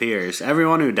amount, it appears.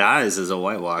 Everyone who dies is a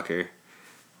White Walker.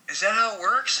 Is that how it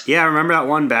works? Yeah, remember that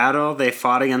one battle? They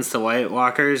fought against the White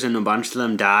Walkers, and a bunch of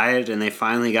them died, and they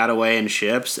finally got away in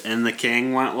ships, and the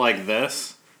king went like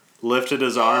this, lifted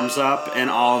his arms up, and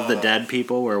all of the dead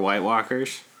people were White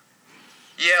Walkers.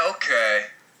 Yeah, okay.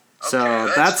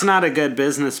 So that's not a good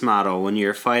business model when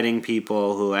you're fighting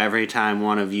people who every time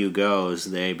one of you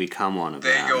goes, they become one of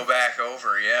them. They go back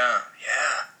over, yeah.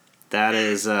 That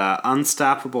is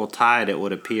unstoppable tide, it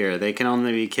would appear. They can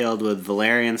only be killed with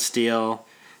Valyrian steel,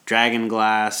 dragon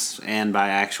glass, and by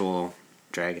actual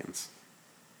dragons.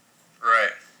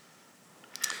 Right.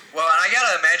 Well, and I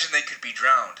gotta imagine they could be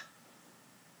drowned.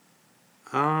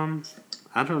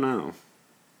 I don't know.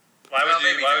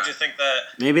 Why would you think that?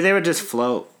 Maybe they would just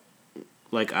float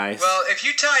like ice. Well, if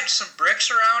you tied some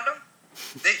bricks around them,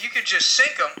 you could just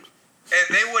sink them, and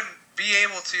they wouldn't be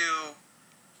able to...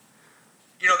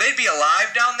 they'd be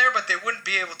alive down there, but they wouldn't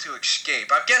be able to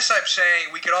escape. I guess I'm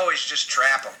saying we could always just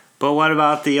trap them. But what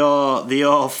about the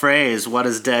old phrase, what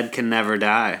is dead can never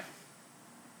die?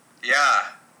 Yeah.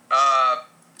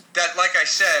 That, like I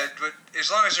said, but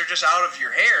as long as they're just out of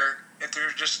your hair, if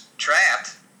they're just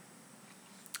trapped,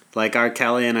 Like R.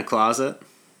 Kelly in a closet?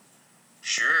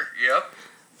 Sure, yep.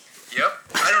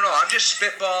 I don't know, I'm just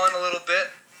spitballing a little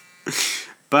bit.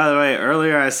 By the way,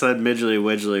 earlier I said Midgley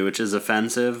Widgley, which is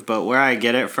offensive, but where I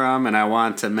get it from, and I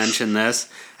want to mention this,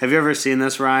 have you ever seen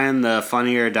this, Ryan? The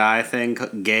Funny or Die thing,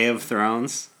 Game of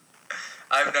Thrones?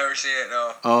 I've never seen it,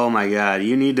 no. Oh my god,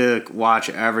 you need to watch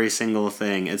every single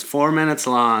thing. It's 4 minutes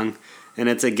long, and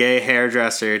it's a gay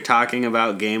hairdresser talking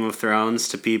about Game of Thrones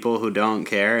to people who don't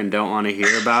care and don't want to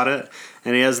hear about it.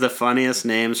 And he has the funniest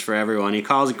names for everyone. He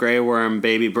calls Grey Worm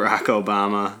Baby Barack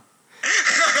Obama.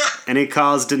 And he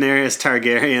calls Daenerys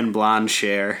Targaryen Blonde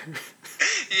Cher.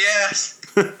 Yes,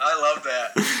 I love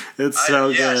that. It's so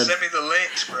good. Yeah, send me the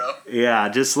links, bro. Yeah,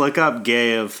 just look up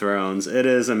Game of Thrones. It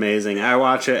is amazing. I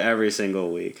watch it every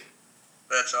single week.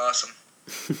 That's awesome.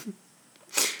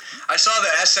 I saw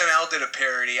that SNL did a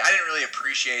parody. I didn't really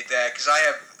appreciate that because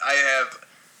I have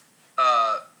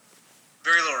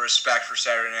very little respect for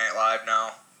Saturday Night Live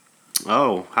now.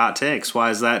 Oh, hot takes. Why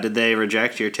is that? Did they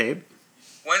reject your tape?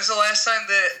 When's the last time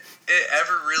that it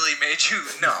ever really made you?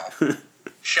 No.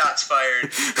 Shots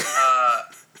fired.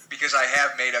 Because I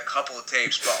have made a couple of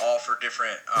tapes, but all for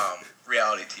different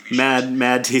reality TV shows.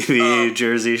 Mad TV,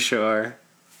 Jersey Shore.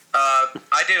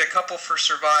 I did a couple for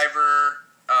Survivor.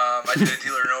 I did a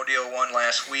Deal or No Deal one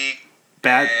last week.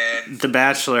 The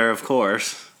Bachelor, of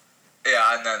course.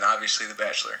 Yeah, and then obviously The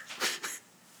Bachelor.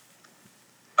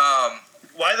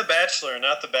 Why The Bachelor,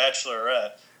 not The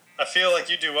Bachelorette? I feel like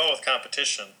you do well with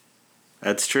competition.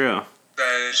 That's true.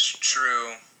 That is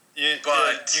true. You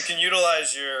can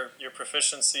utilize your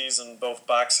proficiencies in both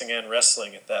boxing and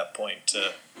wrestling at that point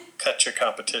to cut your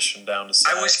competition down to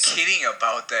size. I was kidding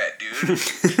about that, dude.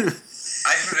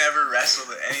 I've never wrestled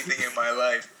at anything in my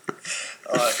life.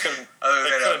 I couldn't. Other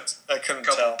than I couldn't a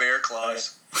couple tell. bear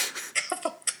claws.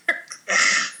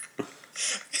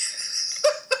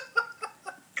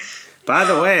 By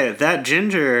the way, that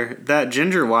ginger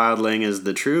wildling is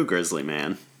the true grizzly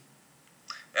man.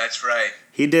 That's right.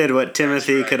 He did what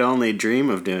Timothy could only dream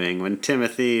of doing when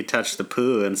Timothy touched the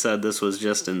poo and said this was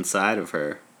just inside of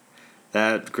her.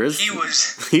 That grizzly.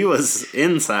 He was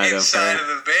inside of her. Inside of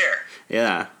the bear.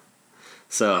 Yeah.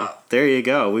 So, there you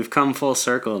go. We've come full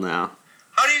circle now.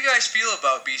 How do you guys feel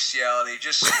about bestiality?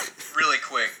 Just really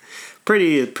quick.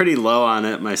 Pretty low on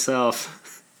it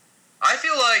myself. I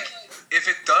feel like if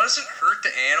it doesn't hurt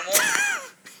the animal,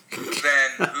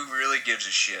 then who really gives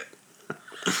a shit?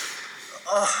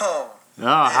 Oh,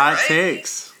 hot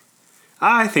takes.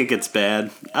 I think it's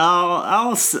bad.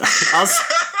 I'll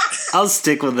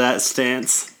stick with that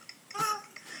stance.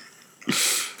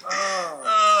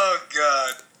 Oh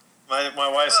God. My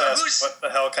wife asked, "What the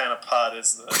hell kind of pot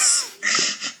is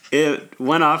this?" It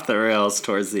went off the rails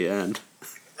towards the end.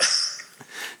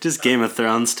 Just Game of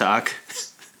Thrones talk.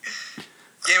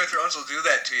 Game of Thrones will do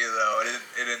that to you, though. It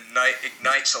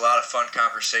ignites a lot of fun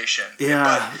conversation. Yeah.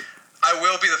 But I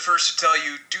will be the first to tell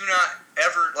you, do not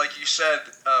ever, like you said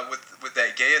with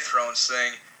that Game of Thrones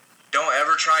thing, don't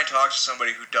ever try and talk to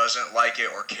somebody who doesn't like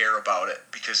it or care about it,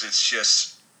 because it's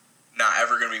just not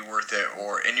ever going to be worth it,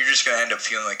 and you're just going to end up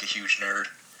feeling like a huge nerd.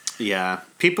 Yeah.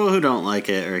 People who don't like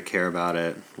it or care about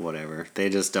it, whatever. They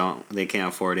just don't. They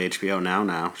can't afford HBO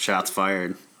now. Shots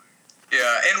fired.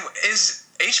 Yeah, and is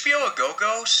HBO a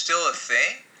go-go still a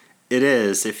thing? It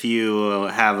is, if you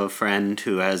have a friend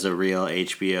who has a real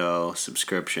HBO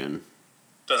subscription.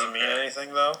 Doesn't mean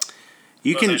anything, though?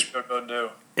 What does HBO Go do?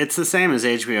 It's the same as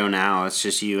HBO Now. It's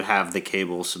just you have the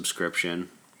cable subscription.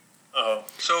 Oh.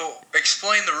 So,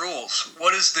 explain the rules.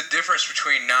 What is the difference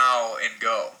between Now and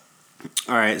Go?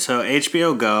 All right, so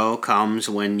HBO Go comes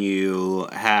when you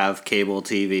have cable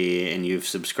TV and you've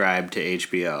subscribed to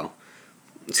HBO.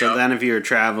 So then if you're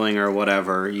traveling or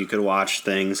whatever, you could watch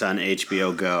things on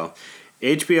HBO Go.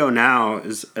 HBO Now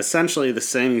is essentially the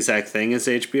same exact thing as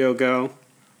HBO Go,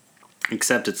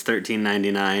 except it's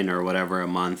 $13.99 or whatever a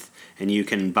month, and you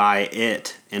can buy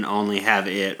it and only have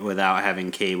it without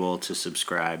having cable to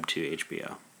subscribe to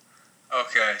HBO.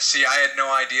 Okay. See, I had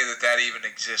no idea that even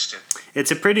existed.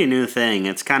 It's a pretty new thing.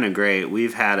 It's kind of great.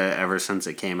 We've had it ever since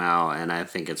it came out, and I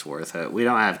think it's worth it. We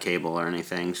don't have cable or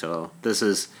anything, so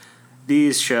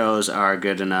these shows are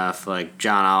good enough. Like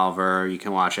John Oliver, you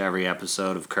can watch every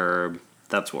episode of Curb.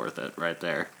 That's worth it right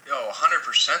there. Oh,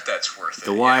 100% that's worth it.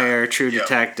 The Wire, True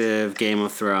Detective, Game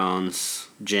of Thrones,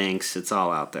 Jinx, it's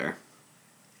all out there.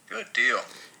 Good deal.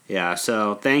 Yeah,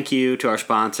 so thank you to our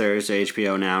sponsors,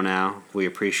 HBO Now. We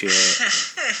appreciate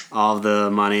all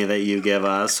the money that you give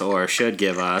us, or should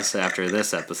give us, after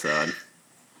this episode.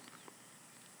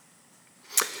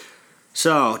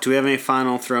 So, do we have any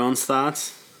final Thrones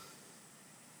thoughts?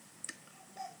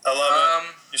 I love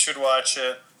it. You should watch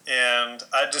it. and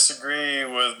I disagree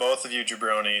with both of you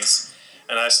jabronis.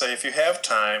 And I say, if you have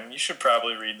time, you should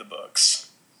probably read the books.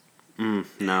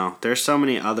 No, there's so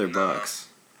many other books.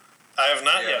 I have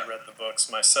not yet read the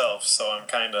books myself, so I'm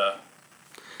kind of,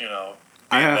 that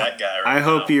guy right now. I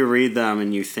hope you read them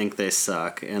and you think they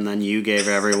suck, and then you gave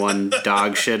everyone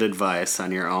dog shit advice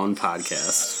on your own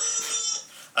podcast.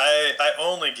 I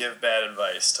only give bad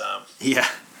advice, Tom. Yeah,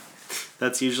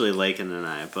 that's usually Lakin and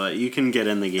I, but you can get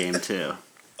in the game too.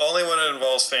 Only when it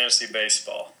involves fantasy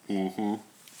baseball. Mm-hmm.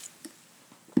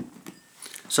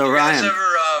 So Ryan,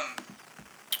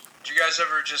 do you guys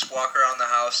ever just walk around the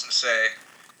house and say,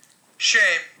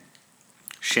 "Shame"?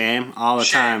 Shame all the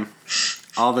time.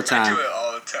 All the time. I do it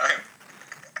all the time.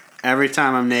 Every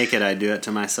time I'm naked, I do it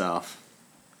to myself.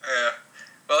 Yeah.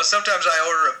 Well, sometimes I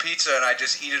order a pizza and I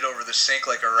just eat it over the sink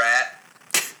like a rat.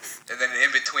 And then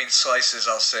in between slices,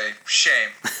 I'll say,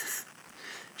 "Shame."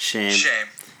 Shame. Shame.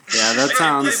 Yeah, that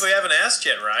sounds... I believe we haven't asked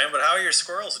yet, Ryan, but how are your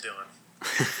squirrels doing?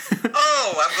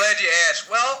 Oh, I'm glad you asked.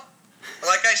 Well,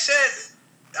 like I said,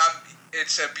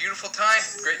 it's a beautiful time,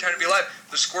 great time to be alive.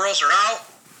 The squirrels are out.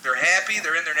 They're happy.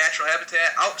 They're in their natural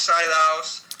habitat outside of the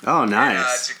house. Oh, nice. And,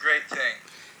 it's a great thing.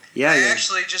 Yeah,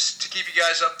 Actually, just to keep you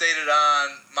guys updated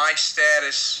on my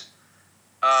status,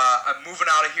 I'm moving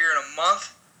out of here in a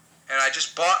month, and I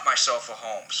just bought myself a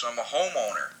home, so I'm a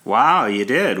homeowner. Wow, you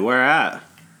did. Where at?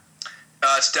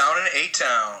 It's down in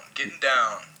A-Town, getting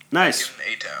down. Nice.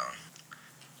 Getting A-Town.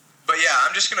 But yeah,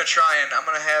 I'm just gonna try and I'm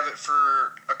gonna have it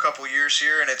for a couple years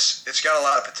here, and it's got a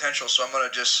lot of potential. So I'm gonna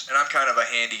and I'm kind of a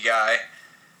handy guy,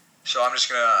 so I'm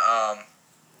just gonna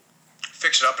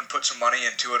fix it up and put some money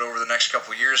into it over the next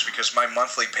couple years because my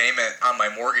monthly payment on my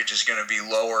mortgage is gonna be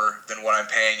lower than what I'm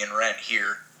paying in rent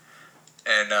here,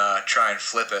 and try and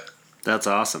flip it. That's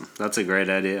awesome. That's a great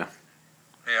idea.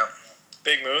 Yeah.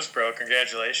 Big moves, bro.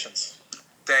 Congratulations.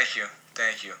 Thank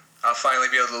you. I'll finally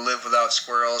be able to live without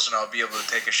squirrels, and I'll be able to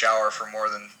take a shower for more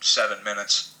than 7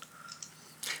 minutes.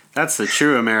 That's the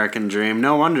true American dream.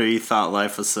 No wonder you thought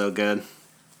life was so good.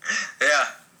 Yeah.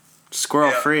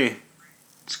 Squirrel free.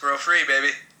 Squirrel free,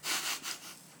 baby.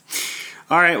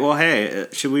 All right, well, hey,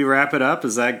 should we wrap it up?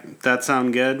 Does that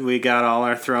sound good? We got all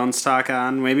our Thrones talk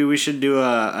on. Maybe we should do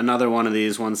another one of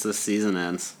these once this season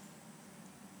ends.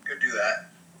 Could do that.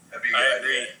 That'd be a good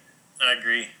idea. I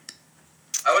agree.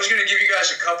 I was going to give you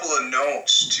guys a couple of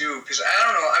notes, too, because I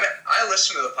don't know. I mean, I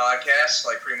listen to the podcast,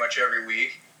 like, pretty much every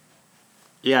week.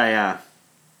 Yeah.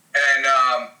 And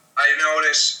I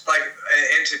noticed, like,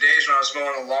 in today's when I was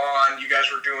mowing the lawn, you guys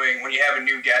were doing, when you have a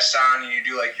new guest on and you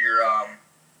do, like, your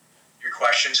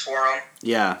questions for them.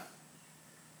 Yeah.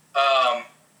 I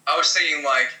was thinking,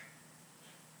 like,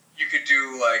 you could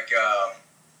do, like,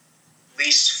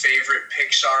 least favorite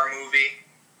Pixar movie.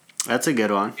 That's a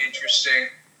good one. Interesting.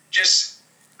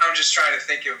 I'm just trying to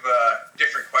think of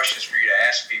different questions for you to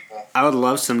ask people. I would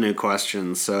love some new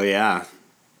questions, so yeah.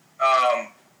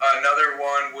 Another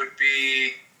one would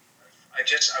be, I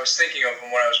was thinking of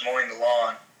them when I was mowing the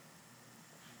lawn.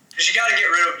 Because you gotta get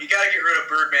rid of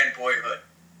Birdman Boyhood.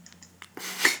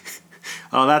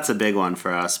 Oh, that's a big one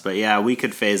for us, but yeah, we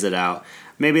could phase it out.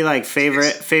 Maybe like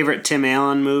favorite Tim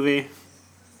Allen movie.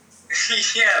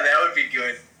 Yeah, that would be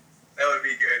good.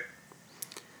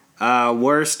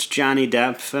 Worst Johnny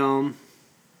Depp film.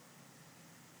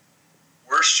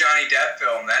 Worst Johnny Depp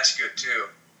film. That's good too.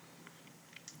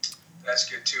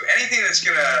 Anything that's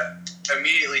gonna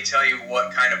immediately tell you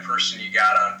what kind of person you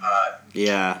got on pod.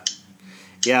 Yeah,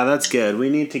 that's good. We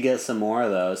need to get some more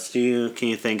of those. Can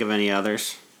you think of any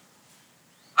others?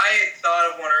 I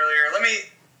thought of one earlier. Let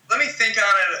me think on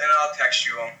it, and I'll text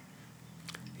you them.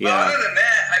 Yeah. But other than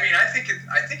that, I mean, I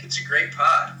think it's a great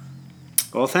pod.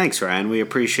 Well, thanks, Ryan. We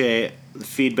appreciate the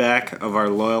feedback of our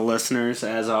loyal listeners,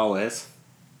 as always.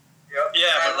 Yep.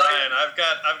 Yeah, but Ryan,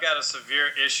 I've got a severe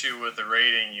issue with the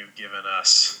rating you've given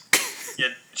us.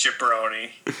 You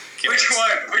jabroni.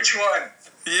 Which one?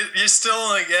 You still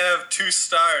only have 2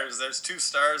 stars. There's 2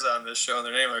 stars on this show, and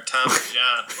their names are Tom and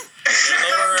John.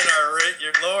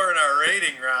 You're lowering our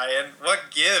rating, Ryan.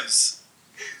 What gives?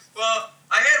 Well,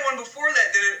 I had one before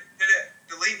that. Did it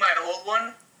delete my old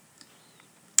one?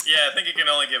 Yeah, I think you can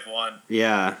only give 1.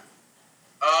 Yeah.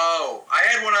 Oh, I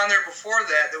had one on there before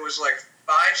that was like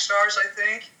 5 stars, I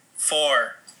think.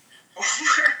 4.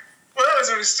 Well,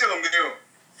 that was still new.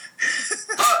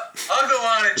 I'll go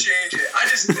on and change it. I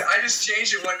just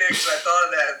changed it one day because I thought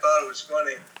of that and thought it was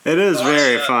funny. It is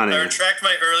very funny. I retract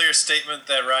my earlier statement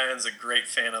that Ryan's a great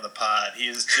fan of the pod. He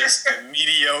is just a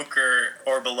mediocre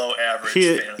or below average fan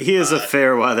of the pod. He is a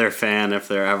fair weather fan if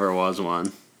there ever was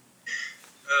one.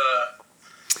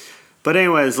 But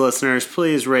anyways, listeners,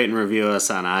 please rate and review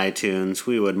us on iTunes.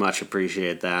 We would much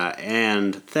appreciate that.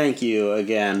 And thank you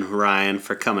again, Ryan,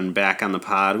 for coming back on the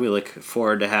pod. We look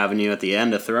forward to having you at the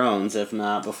end of Thrones, if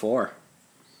not before.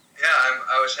 Yeah,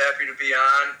 I was happy to be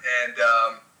on, and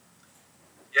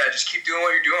just keep doing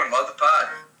what you're doing. Love the pod.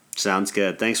 Sounds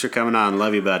good. Thanks for coming on.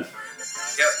 Love you, bud. Yep,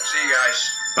 see you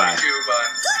guys. Bye. You too, bye.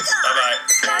 Bye-bye.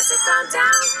 The blessings come down.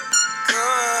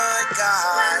 Good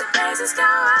God. When the praises go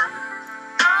up.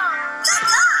 Good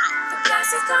God. The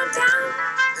blessings come down.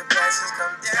 The blessings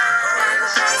come down. When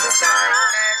the praises go up.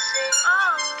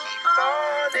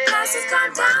 The blessings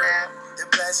come down. The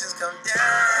blessings come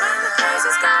down. When the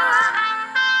praises go up.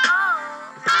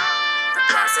 The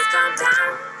blessings come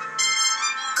down.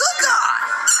 Good God.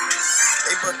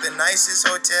 They booked the nicest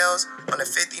hotels on the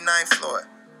 59th floor,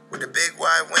 with the big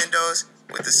wide windows,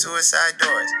 with the suicide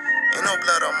doors. Ain't no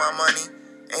blood on my money,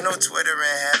 ain't no Twitter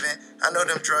in heaven. I know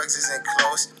them drugs isn't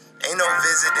close, ain't no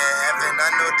visit in heaven. I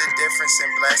know the difference in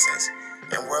blessings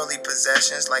and worldly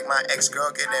possessions, like my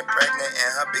ex-girl getting pregnant and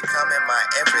her becoming my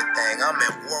everything. I'm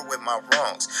at war with my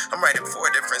wrongs. I'm writing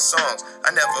 4 different songs.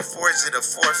 I never forged it or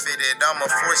forfeited. I'm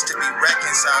a force to be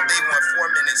reconciled. They want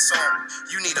 4-minute song.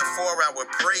 You need a 4-hour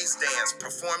praise dance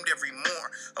performed every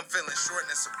morn. I'm feeling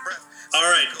shortness of breath. All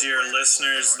right, dear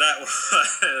listeners, that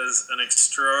was an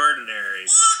extraordinary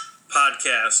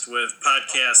podcast with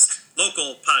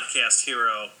local podcast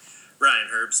hero Ryan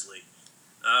Herbsley.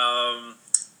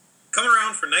 Come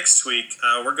around for next week.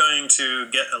 We're going to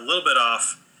get a little bit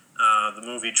off the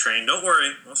movie train. Don't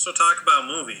worry, we'll still talk about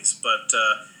movies, but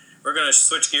we're going to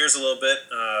switch gears a little bit.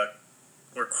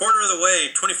 We're quarter of the way,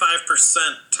 25%,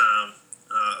 Tom,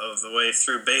 of the way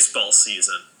through baseball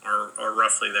season, or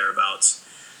roughly thereabouts.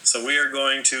 So we are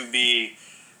going to be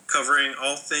covering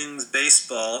all things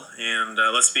baseball, and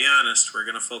let's be honest, we're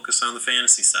going to focus on the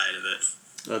fantasy side of it.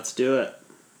 Let's do it.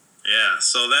 Yeah,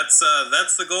 so that's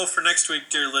the goal for next week,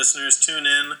 dear listeners. Tune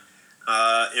in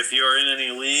if you are in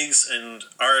any leagues, and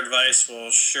our advice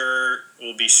will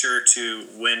be sure to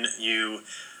win you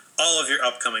all of your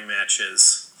upcoming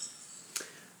matches.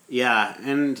 Yeah,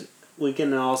 and we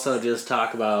can also just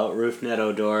talk about Rougned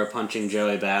Odor punching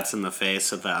Joey Bats in the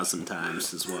face 1,000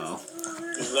 times as well.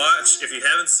 Watch, if you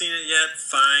haven't seen it yet,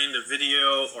 find a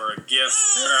video or a GIF.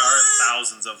 There are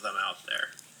thousands of them out there.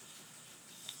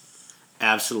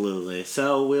 Absolutely.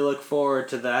 So we look forward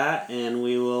to that, and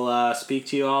we will speak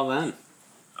to you all then.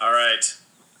 All right.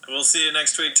 We'll see you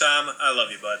next week, Tom. I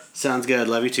love you, bud. Sounds good.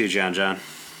 Love you too, John.